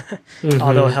rogue.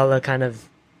 Although Hela kind of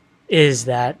is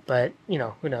that, but you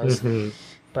know, who knows.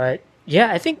 But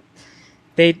I think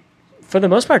they, for the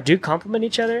most part, do complement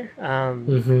each other.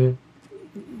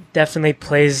 Definitely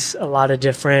plays a lot of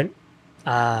different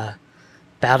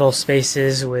battle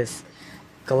spaces with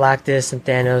Galactus and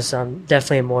Thanos.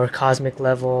 Definitely a more cosmic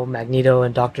level. Magneto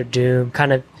and Doctor Doom,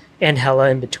 kind of, and Hela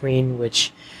in between,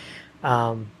 which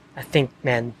I think,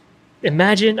 man,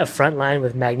 imagine a front line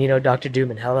with Magneto, Doctor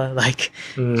Doom, and Hela. Like,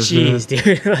 jeez,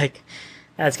 dude, like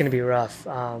that's gonna be rough.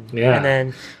 And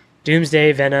then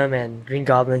Doomsday, Venom, and Green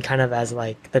Goblin kind of as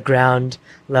like the ground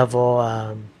level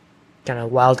kind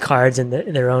of wild cards in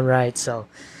their own right. So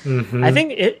I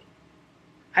think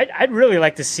I'd really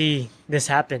like to see this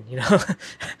happen. You know,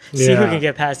 see who can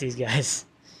get past these guys.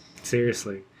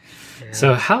 Seriously.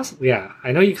 So I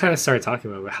know you kind of started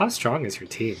talking about it, but how strong is your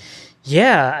team?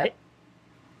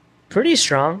 Pretty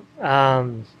strong.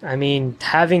 I mean,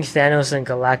 having Thanos and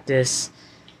Galactus,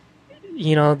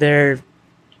 you know, they're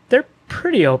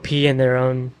pretty OP in their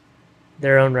own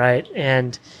right,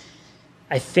 and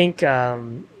I think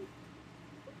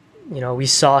we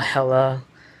saw Hela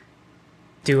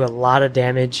do a lot of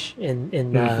damage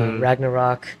in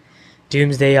Ragnarok.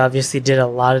 Doomsday obviously did a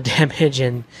lot of damage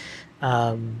in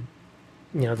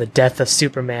the death of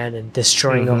Superman and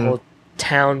destroying a whole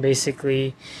town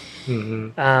basically.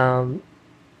 But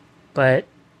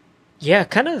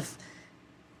kind of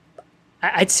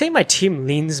I'd say my team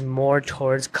leans more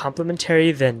towards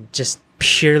complementary than just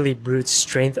purely brute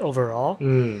strength overall.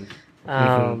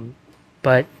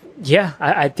 But yeah,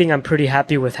 I think I'm pretty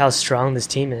happy with how strong this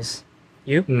team is.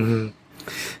 You?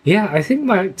 Yeah, I think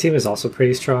my team is also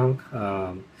pretty strong.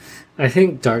 I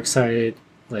think Darkseid's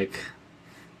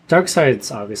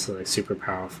obviously like super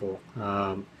powerful.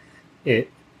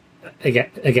 It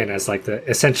again as like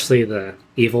essentially the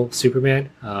evil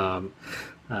Superman.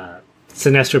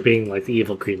 Sinestro being like the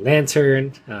evil Green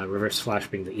Lantern, Reverse Flash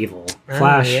being the evil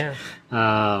Flash.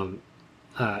 So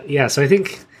I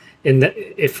think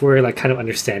if we're like kind of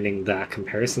understanding that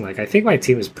comparison, like I think my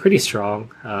team is pretty strong.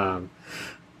 And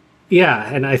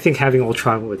I think having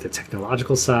Ultron with the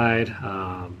technological side,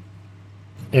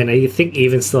 and I think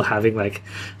even still having like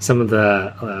some of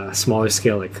the smaller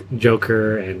scale like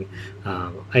Joker and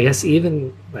I guess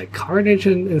even like Carnage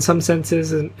in some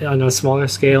senses on a smaller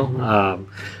scale.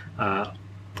 Are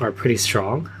pretty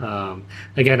strong.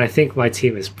 Again, I think my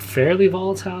team is fairly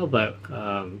volatile, but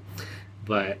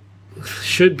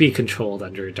should be controlled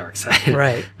under Darkseid.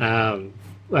 Right.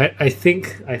 I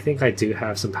think I do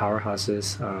have some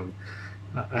powerhouses.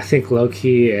 I think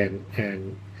Loki and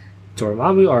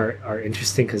Dormammu are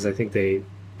interesting because I think they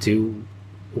do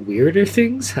weirder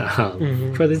things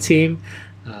for the team.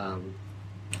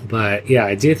 But yeah,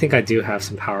 I do think I do have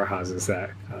some powerhouses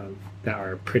that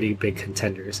are pretty big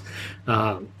contenders.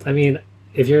 I mean,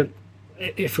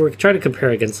 if we're trying to compare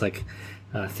against like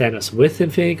Thanos with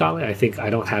Infinity Gauntlet, I think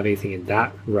I don't have anything in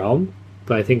that realm.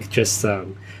 But I think just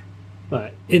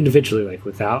individually, like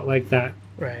without like that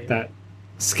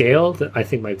scale, I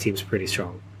think my team's pretty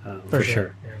strong for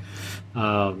sure.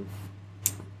 Yeah.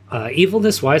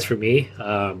 Evilness wise for me,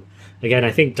 again,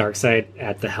 I think Darkseid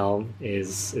at the helm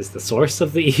is the source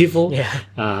of the evil. Yeah.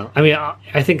 I mean,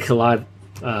 I think a lot.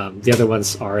 The other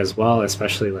ones are as well,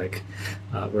 especially like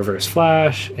Reverse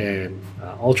Flash and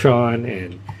Ultron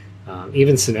and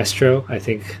even Sinestro, I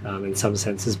think, in some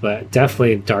senses, but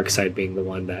definitely Darkseid being the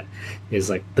one that is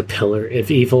like the pillar of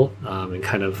evil and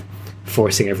kind of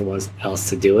forcing everyone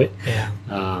else to do it.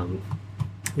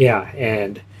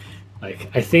 And like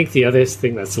I think the other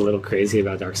thing that's a little crazy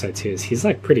about Darkseid too is he's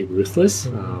like pretty ruthless.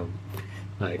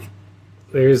 Like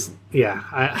there's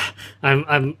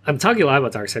I'm talking a lot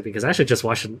about Darkseid because I actually just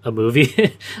watched a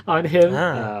movie on him,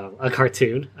 a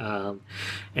cartoon,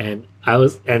 and I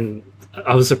was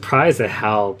surprised at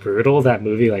how brutal that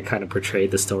movie like kind of portrayed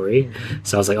the story.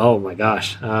 So I was like, oh my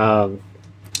gosh.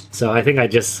 So I think I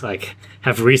just like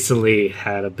have recently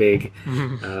had a big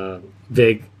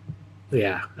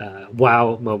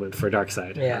wow moment for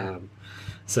Darkseid.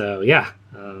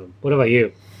 What about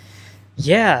you?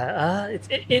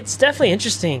 It's definitely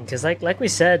interesting because like we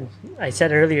said, I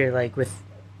said earlier, like with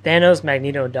Thanos,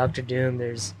 Magneto, and Doctor Doom,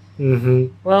 there's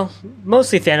well,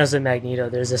 mostly Thanos and Magneto,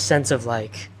 there's a sense of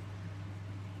like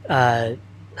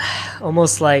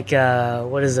almost like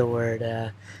what is the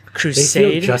word, crusade.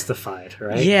 They feel justified,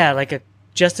 right? Yeah, like a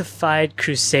justified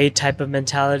crusade type of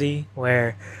mentality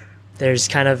where there's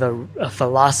kind of a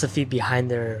philosophy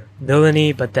behind their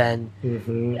villainy, but then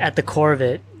at the core of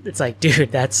it, it's like,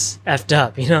 dude, that's effed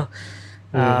up, you know?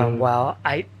 While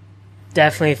I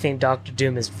definitely think Doctor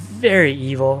Doom is very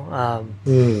evil,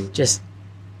 just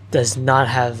does not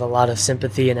have a lot of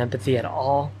sympathy and empathy at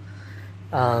all.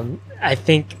 I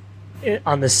think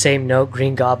on the same note,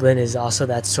 Green Goblin is also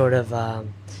that sort of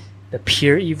the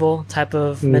pure evil type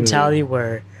of mentality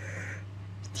where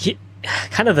he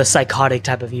kind of a psychotic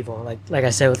type of evil, like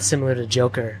I said, similar to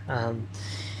Joker.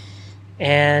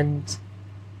 And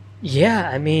yeah,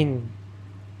 I mean,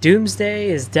 Doomsday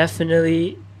is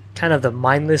definitely kind of the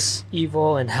mindless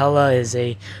evil, and Hela is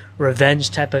a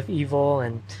revenge type of evil,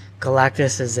 and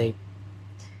Galactus is a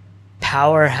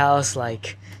powerhouse,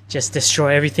 like just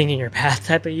destroy everything in your path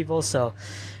type of evil. So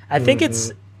I think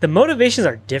it's the motivations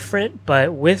are different,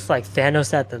 but with like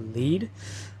Thanos at the lead,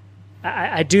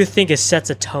 I do think it sets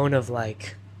a tone of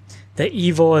like the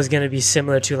evil is going to be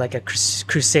similar to like a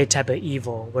crusade type of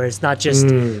evil, where it's not just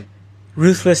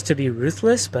ruthless to be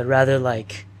ruthless, but rather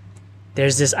like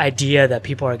there's this idea that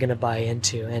people are going to buy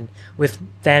into. And with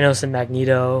Thanos and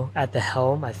Magneto at the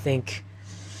helm, I think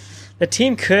the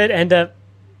team could end up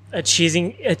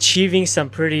achieving some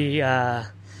pretty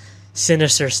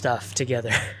sinister stuff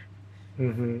together.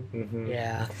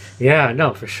 Yeah,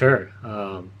 no, for sure.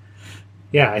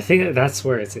 I think that's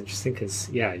where it's interesting because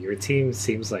your team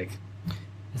seems like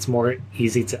it's more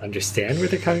easy to understand where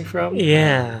they're coming from.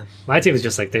 My team is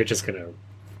just like they're just gonna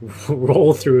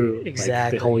roll through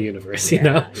like, the whole universe, you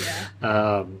know.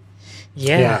 But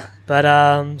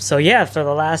for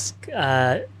the last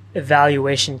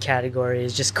evaluation category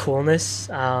is just coolness.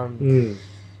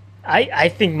 I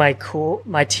think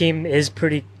my team is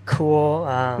pretty cool.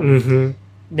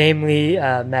 Namely,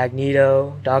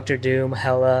 Magneto, Doctor Doom,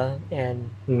 Hela, and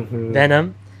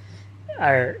Venom.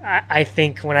 I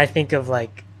think when I think of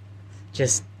like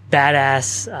just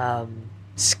badass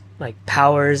like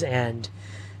powers and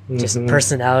just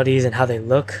personalities and how they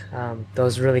look,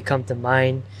 those really come to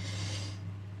mind.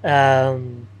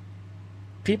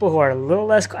 People who are a little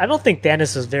less, I don't think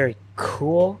Thanos was very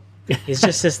cool. He's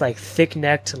just this like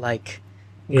thick-necked like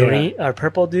green or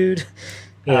purple dude.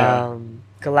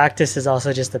 Galactus is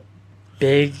also just a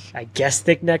big, I guess,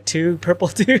 thick-necked too purple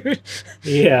dude.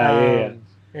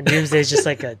 And Doomsday's just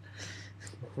like a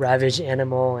ravaged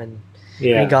animal, and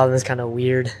Green Goblin is kind of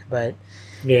weird, but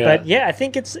I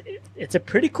think it's a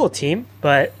pretty cool team,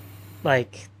 but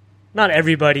like not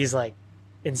everybody's like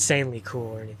insanely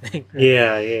cool or anything. Right?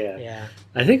 Yeah.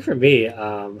 I think for me,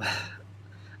 I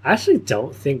actually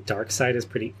don't think Darkseid is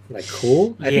pretty like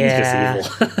cool. I think he's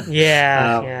just evil.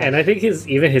 And I think his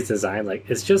design, like,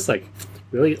 it's just like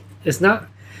really, it's not,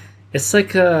 it's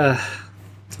like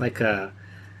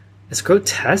it's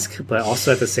grotesque, but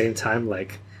also at the same time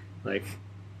like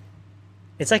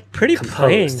it's like pretty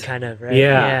plain, kind of, right?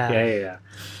 Yeah.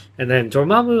 And then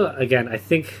Dormammu, again, I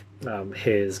think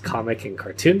his comic and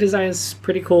cartoon design is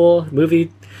pretty cool.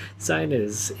 Movie design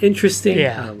is interesting,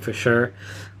 for sure.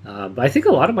 But I think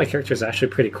a lot of my characters are actually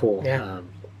pretty cool.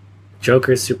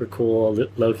 Joker's super cool.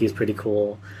 Loki's pretty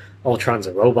cool. Ultron's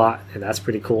a robot, and that's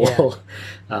pretty cool.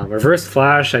 Reverse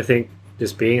Flash, I think,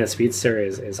 just being a speedster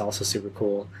is also super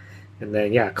cool. And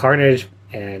then Carnage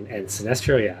and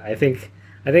Sinestro. I think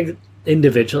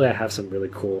individually I have some really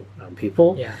cool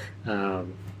people.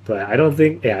 But I don't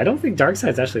think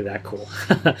Darkseid's actually that cool.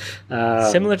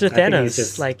 Similar to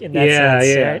Thanos, like in that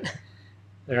sense,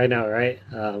 right? I know, right?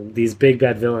 These big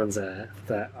bad villains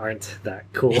that aren't that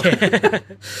cool.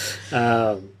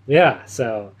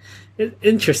 So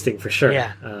interesting for sure.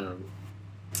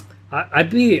 I've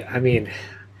been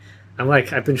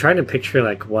trying to picture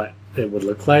like what it would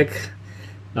look like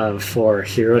for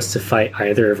heroes to fight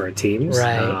either of our teams,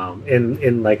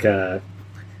 in like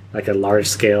a large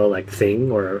scale like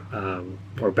thing or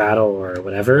battle or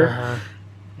whatever.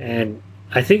 And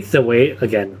I think the way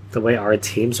our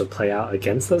teams would play out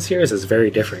against those heroes is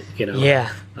very different,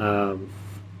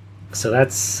 so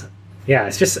that's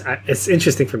it's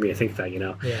interesting for me to think that,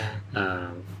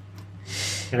 and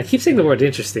I keep saying the word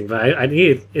interesting, but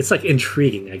it's like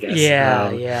intriguing, I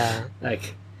guess.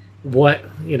 Like what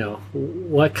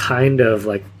kind of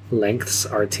like lengths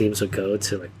our teams would go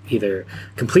to like either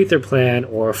complete their plan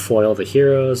or foil the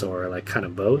heroes, or like kind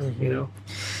of both.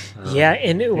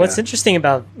 What's interesting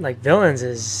about like villains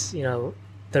is,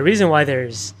 the reason why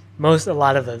there's a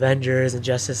lot of Avengers and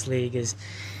Justice League is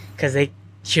because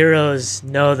heroes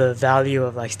know the value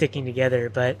of like sticking together,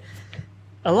 but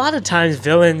a lot of times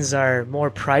villains are more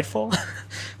prideful.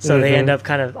 So they end up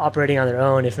kind of operating on their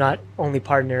own, if not only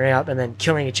partnering up and then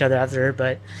killing each other after.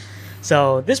 But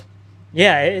so this,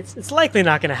 it's likely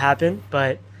not going to happen,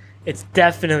 but it's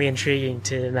definitely intriguing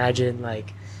to imagine,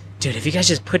 like, dude, if you guys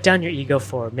just put down your ego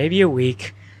for maybe a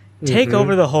week, take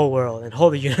over the whole world and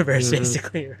hold the universe,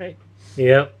 basically, right?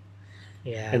 Yep.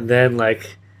 Yeah. And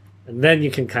then you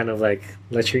can kind of like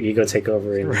let your ego take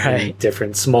over in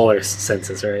different smaller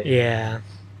senses, right? Yeah.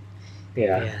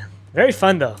 Very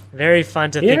fun though. Very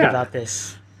fun to think about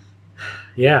this.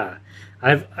 Yeah.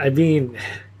 I'm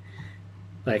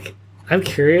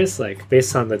curious, like,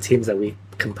 based on the teams that we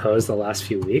composed the last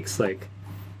few weeks, like,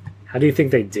 how do you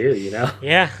think they do,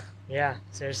 Yeah,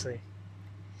 seriously.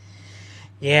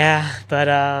 Yeah,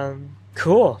 but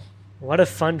cool. What a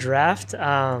fun draft.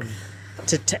 To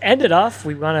end it off,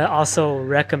 we want to also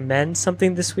recommend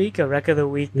something this week, a rec of the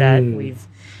week that we've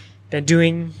been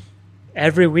doing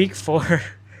every week for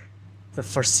the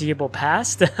foreseeable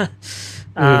past.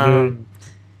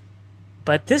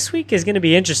 But this week is going to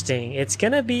be interesting. It's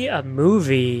going to be a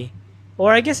movie,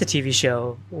 or I guess a TV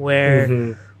show,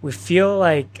 where we feel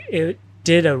like it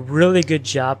did a really good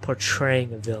job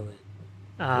portraying a villain.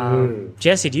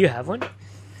 Jesse, do you have one?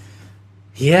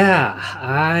 Yeah,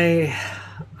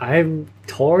 I'm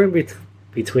torn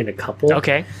between a couple.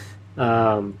 Okay.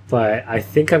 But I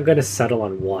think I'm going to settle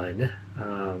on one.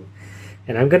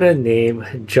 And I'm going to name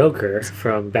Joker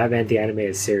from Batman the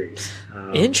Animated Series.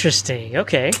 Interesting.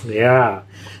 Okay. Yeah.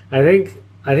 I think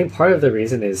part of the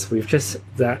reason is we've just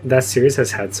that series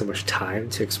has had so much time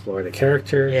to explore the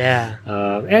character. Yeah.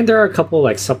 And there are a couple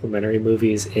like supplementary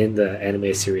movies in the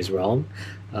anime series realm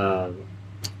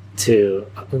to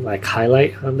like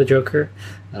highlight the Joker.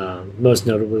 Most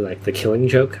notably, like The Killing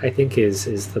Joke, I think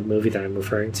is the movie that I'm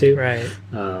referring to. Right.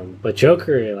 But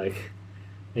Joker, like,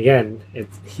 again,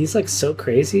 he's like so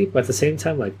crazy, but at the same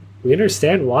time, like we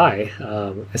understand why,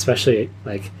 especially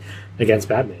like against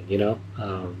Batman, you know.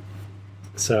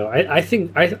 So I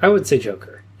think I would say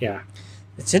Joker. Yeah,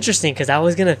 It's interesting because I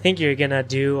was gonna think you're gonna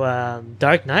do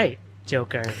Dark Knight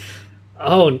Joker.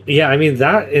 Oh yeah, I mean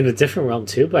that in a different realm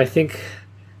too, but I think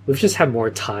we've just had more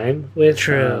time with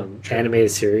True. animated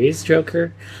series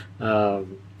Joker. I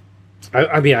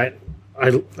mean I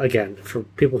again, for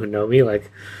people who know me, like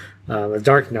the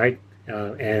Dark Knight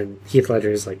and Heath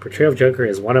Ledger's like portrayal of Joker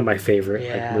is one of my favorite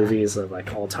like movies of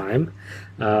like all time.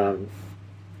 But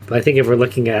I think if we're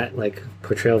looking at like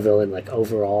portrayal villain like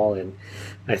overall, and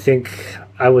I think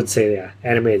I would say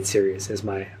animated series is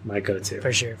my go-to.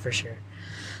 For sure.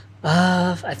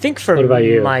 I think for what about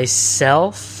you?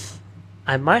 myself,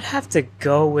 I might have to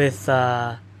go with.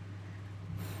 I'm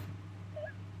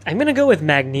gonna go with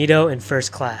Magneto in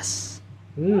First Class.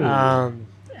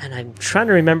 And I'm trying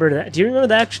to remember that. Do you remember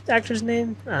the actor's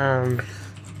name?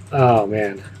 Oh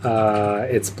man,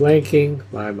 it's blanking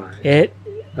my mind. It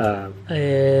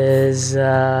is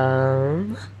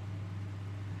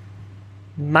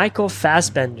Michael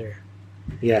Fassbender.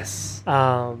 Yes.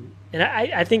 And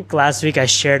I think last week I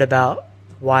shared about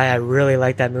why I really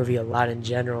like that movie a lot in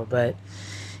general, but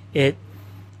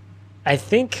I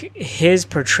think his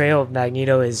portrayal of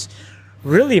Magneto is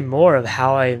really more of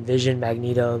how I envision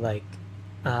Magneto, like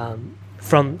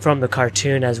from the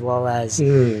cartoon, as well as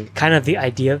kind of the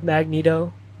idea of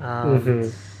Magneto.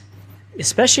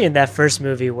 Especially in that first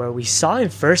movie where we saw him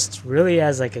first really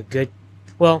as like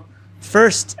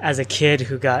first as a kid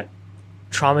who got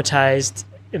traumatized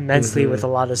immensely with a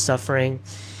lot of suffering,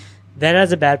 then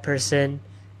as a bad person,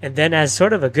 and then as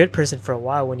sort of a good person for a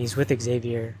while when he's with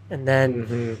Xavier, and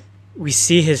then we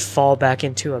see his fall back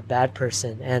into a bad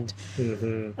person. And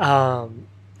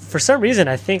for some reason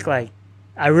I think like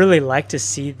I really like to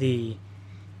see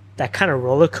that kind of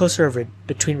roller coaster of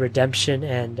between redemption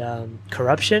and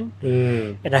corruption.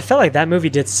 And I felt like that movie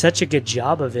did such a good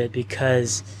job of it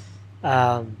because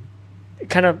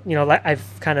kind of, you know, like I've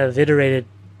kind of iterated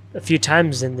a few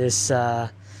times in this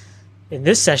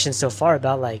session so far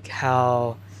about like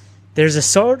how there's a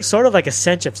sort of like a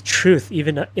sense of truth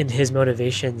even in his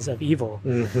motivations of evil.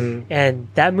 And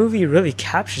that movie really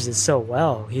captures it so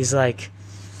well.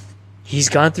 He's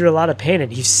gone through a lot of pain,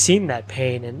 and he's seen that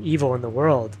pain and evil in the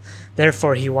world.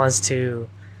 Therefore, he wants to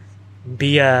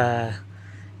be a,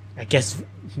 I guess,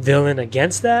 villain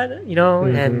against that, you know.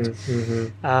 And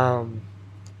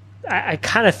I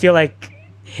kind of feel like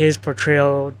his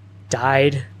portrayal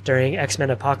died during X-Men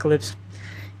Apocalypse.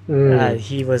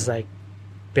 He was like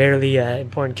barely an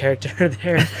important character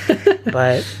there,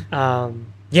 but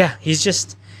yeah, he's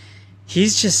just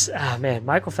man,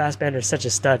 Michael Fassbender is such a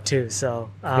stud too. So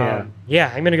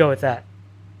yeah, I'm gonna go with that.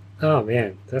 Oh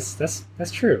man,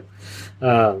 that's true.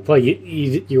 Well,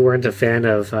 you weren't a fan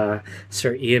of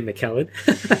Sir Ian McKellen.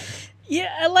 Yeah,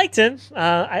 I liked him.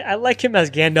 I like him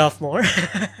as Gandalf more.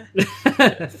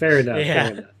 Fair enough. Yeah.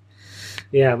 Fair enough.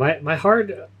 Yeah,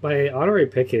 my honorary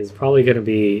pick is probably going to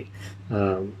be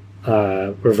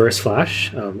Reverse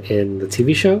Flash in the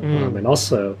TV show, and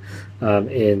also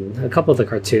in a couple of the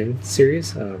cartoon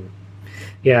series. I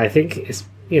think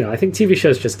I think TV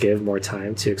shows just give more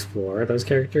time to explore those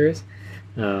characters.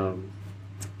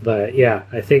 But yeah,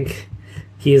 I think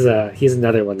he's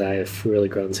another one that I've really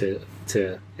grown to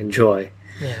enjoy.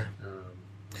 Yeah.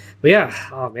 But yeah,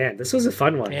 oh man, this was a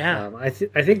fun one. Yeah. I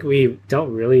think we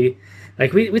don't really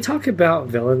like we talk about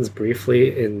villains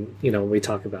briefly in when we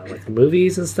talk about like the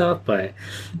movies and stuff, but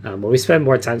when we spend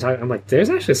more time talking, I'm like, there's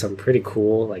actually some pretty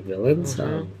cool like villains.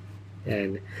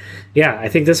 And yeah, I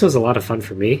think this was a lot of fun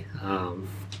for me.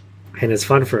 And it's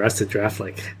fun for us to draft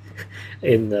like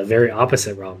in the very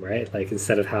opposite realm, right? Like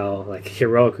instead of how like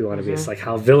heroic we want to be, it's like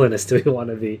how villainous do we want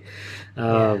to be.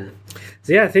 So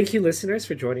yeah, thank you listeners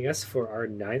for joining us for our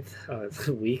 9th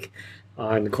week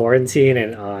on quarantine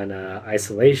and on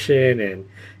isolation, and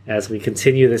as we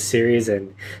continue this series.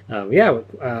 And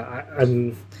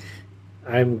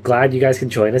I'm glad you guys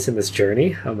can join us in this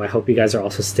journey. I hope you guys are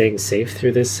also staying safe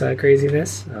through this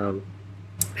craziness. And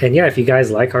yeah, if you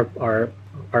guys like our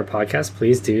podcast,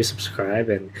 please do subscribe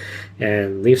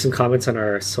and leave some comments on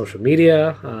our social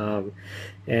media.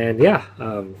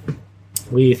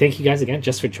 We thank you guys again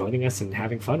just for joining us and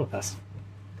having fun with us.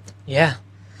 Yeah.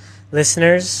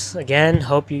 Listeners, again,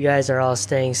 hope you guys are all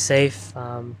staying safe,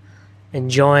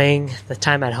 enjoying the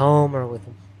time at home or with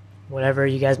whatever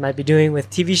you guys might be doing with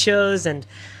TV shows. And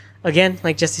again,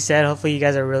 like Jesse said, hopefully you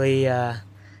guys are really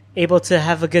able to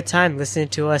have a good time listening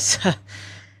to us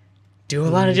do a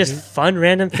lot of just fun,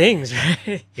 random things,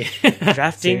 right?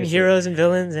 Drafting heroes and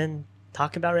villains and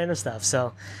talking about random stuff.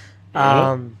 So,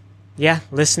 yeah,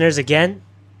 listeners, again,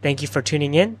 thank you for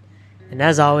tuning in. And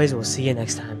as always, we'll see you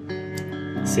next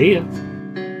time. See ya.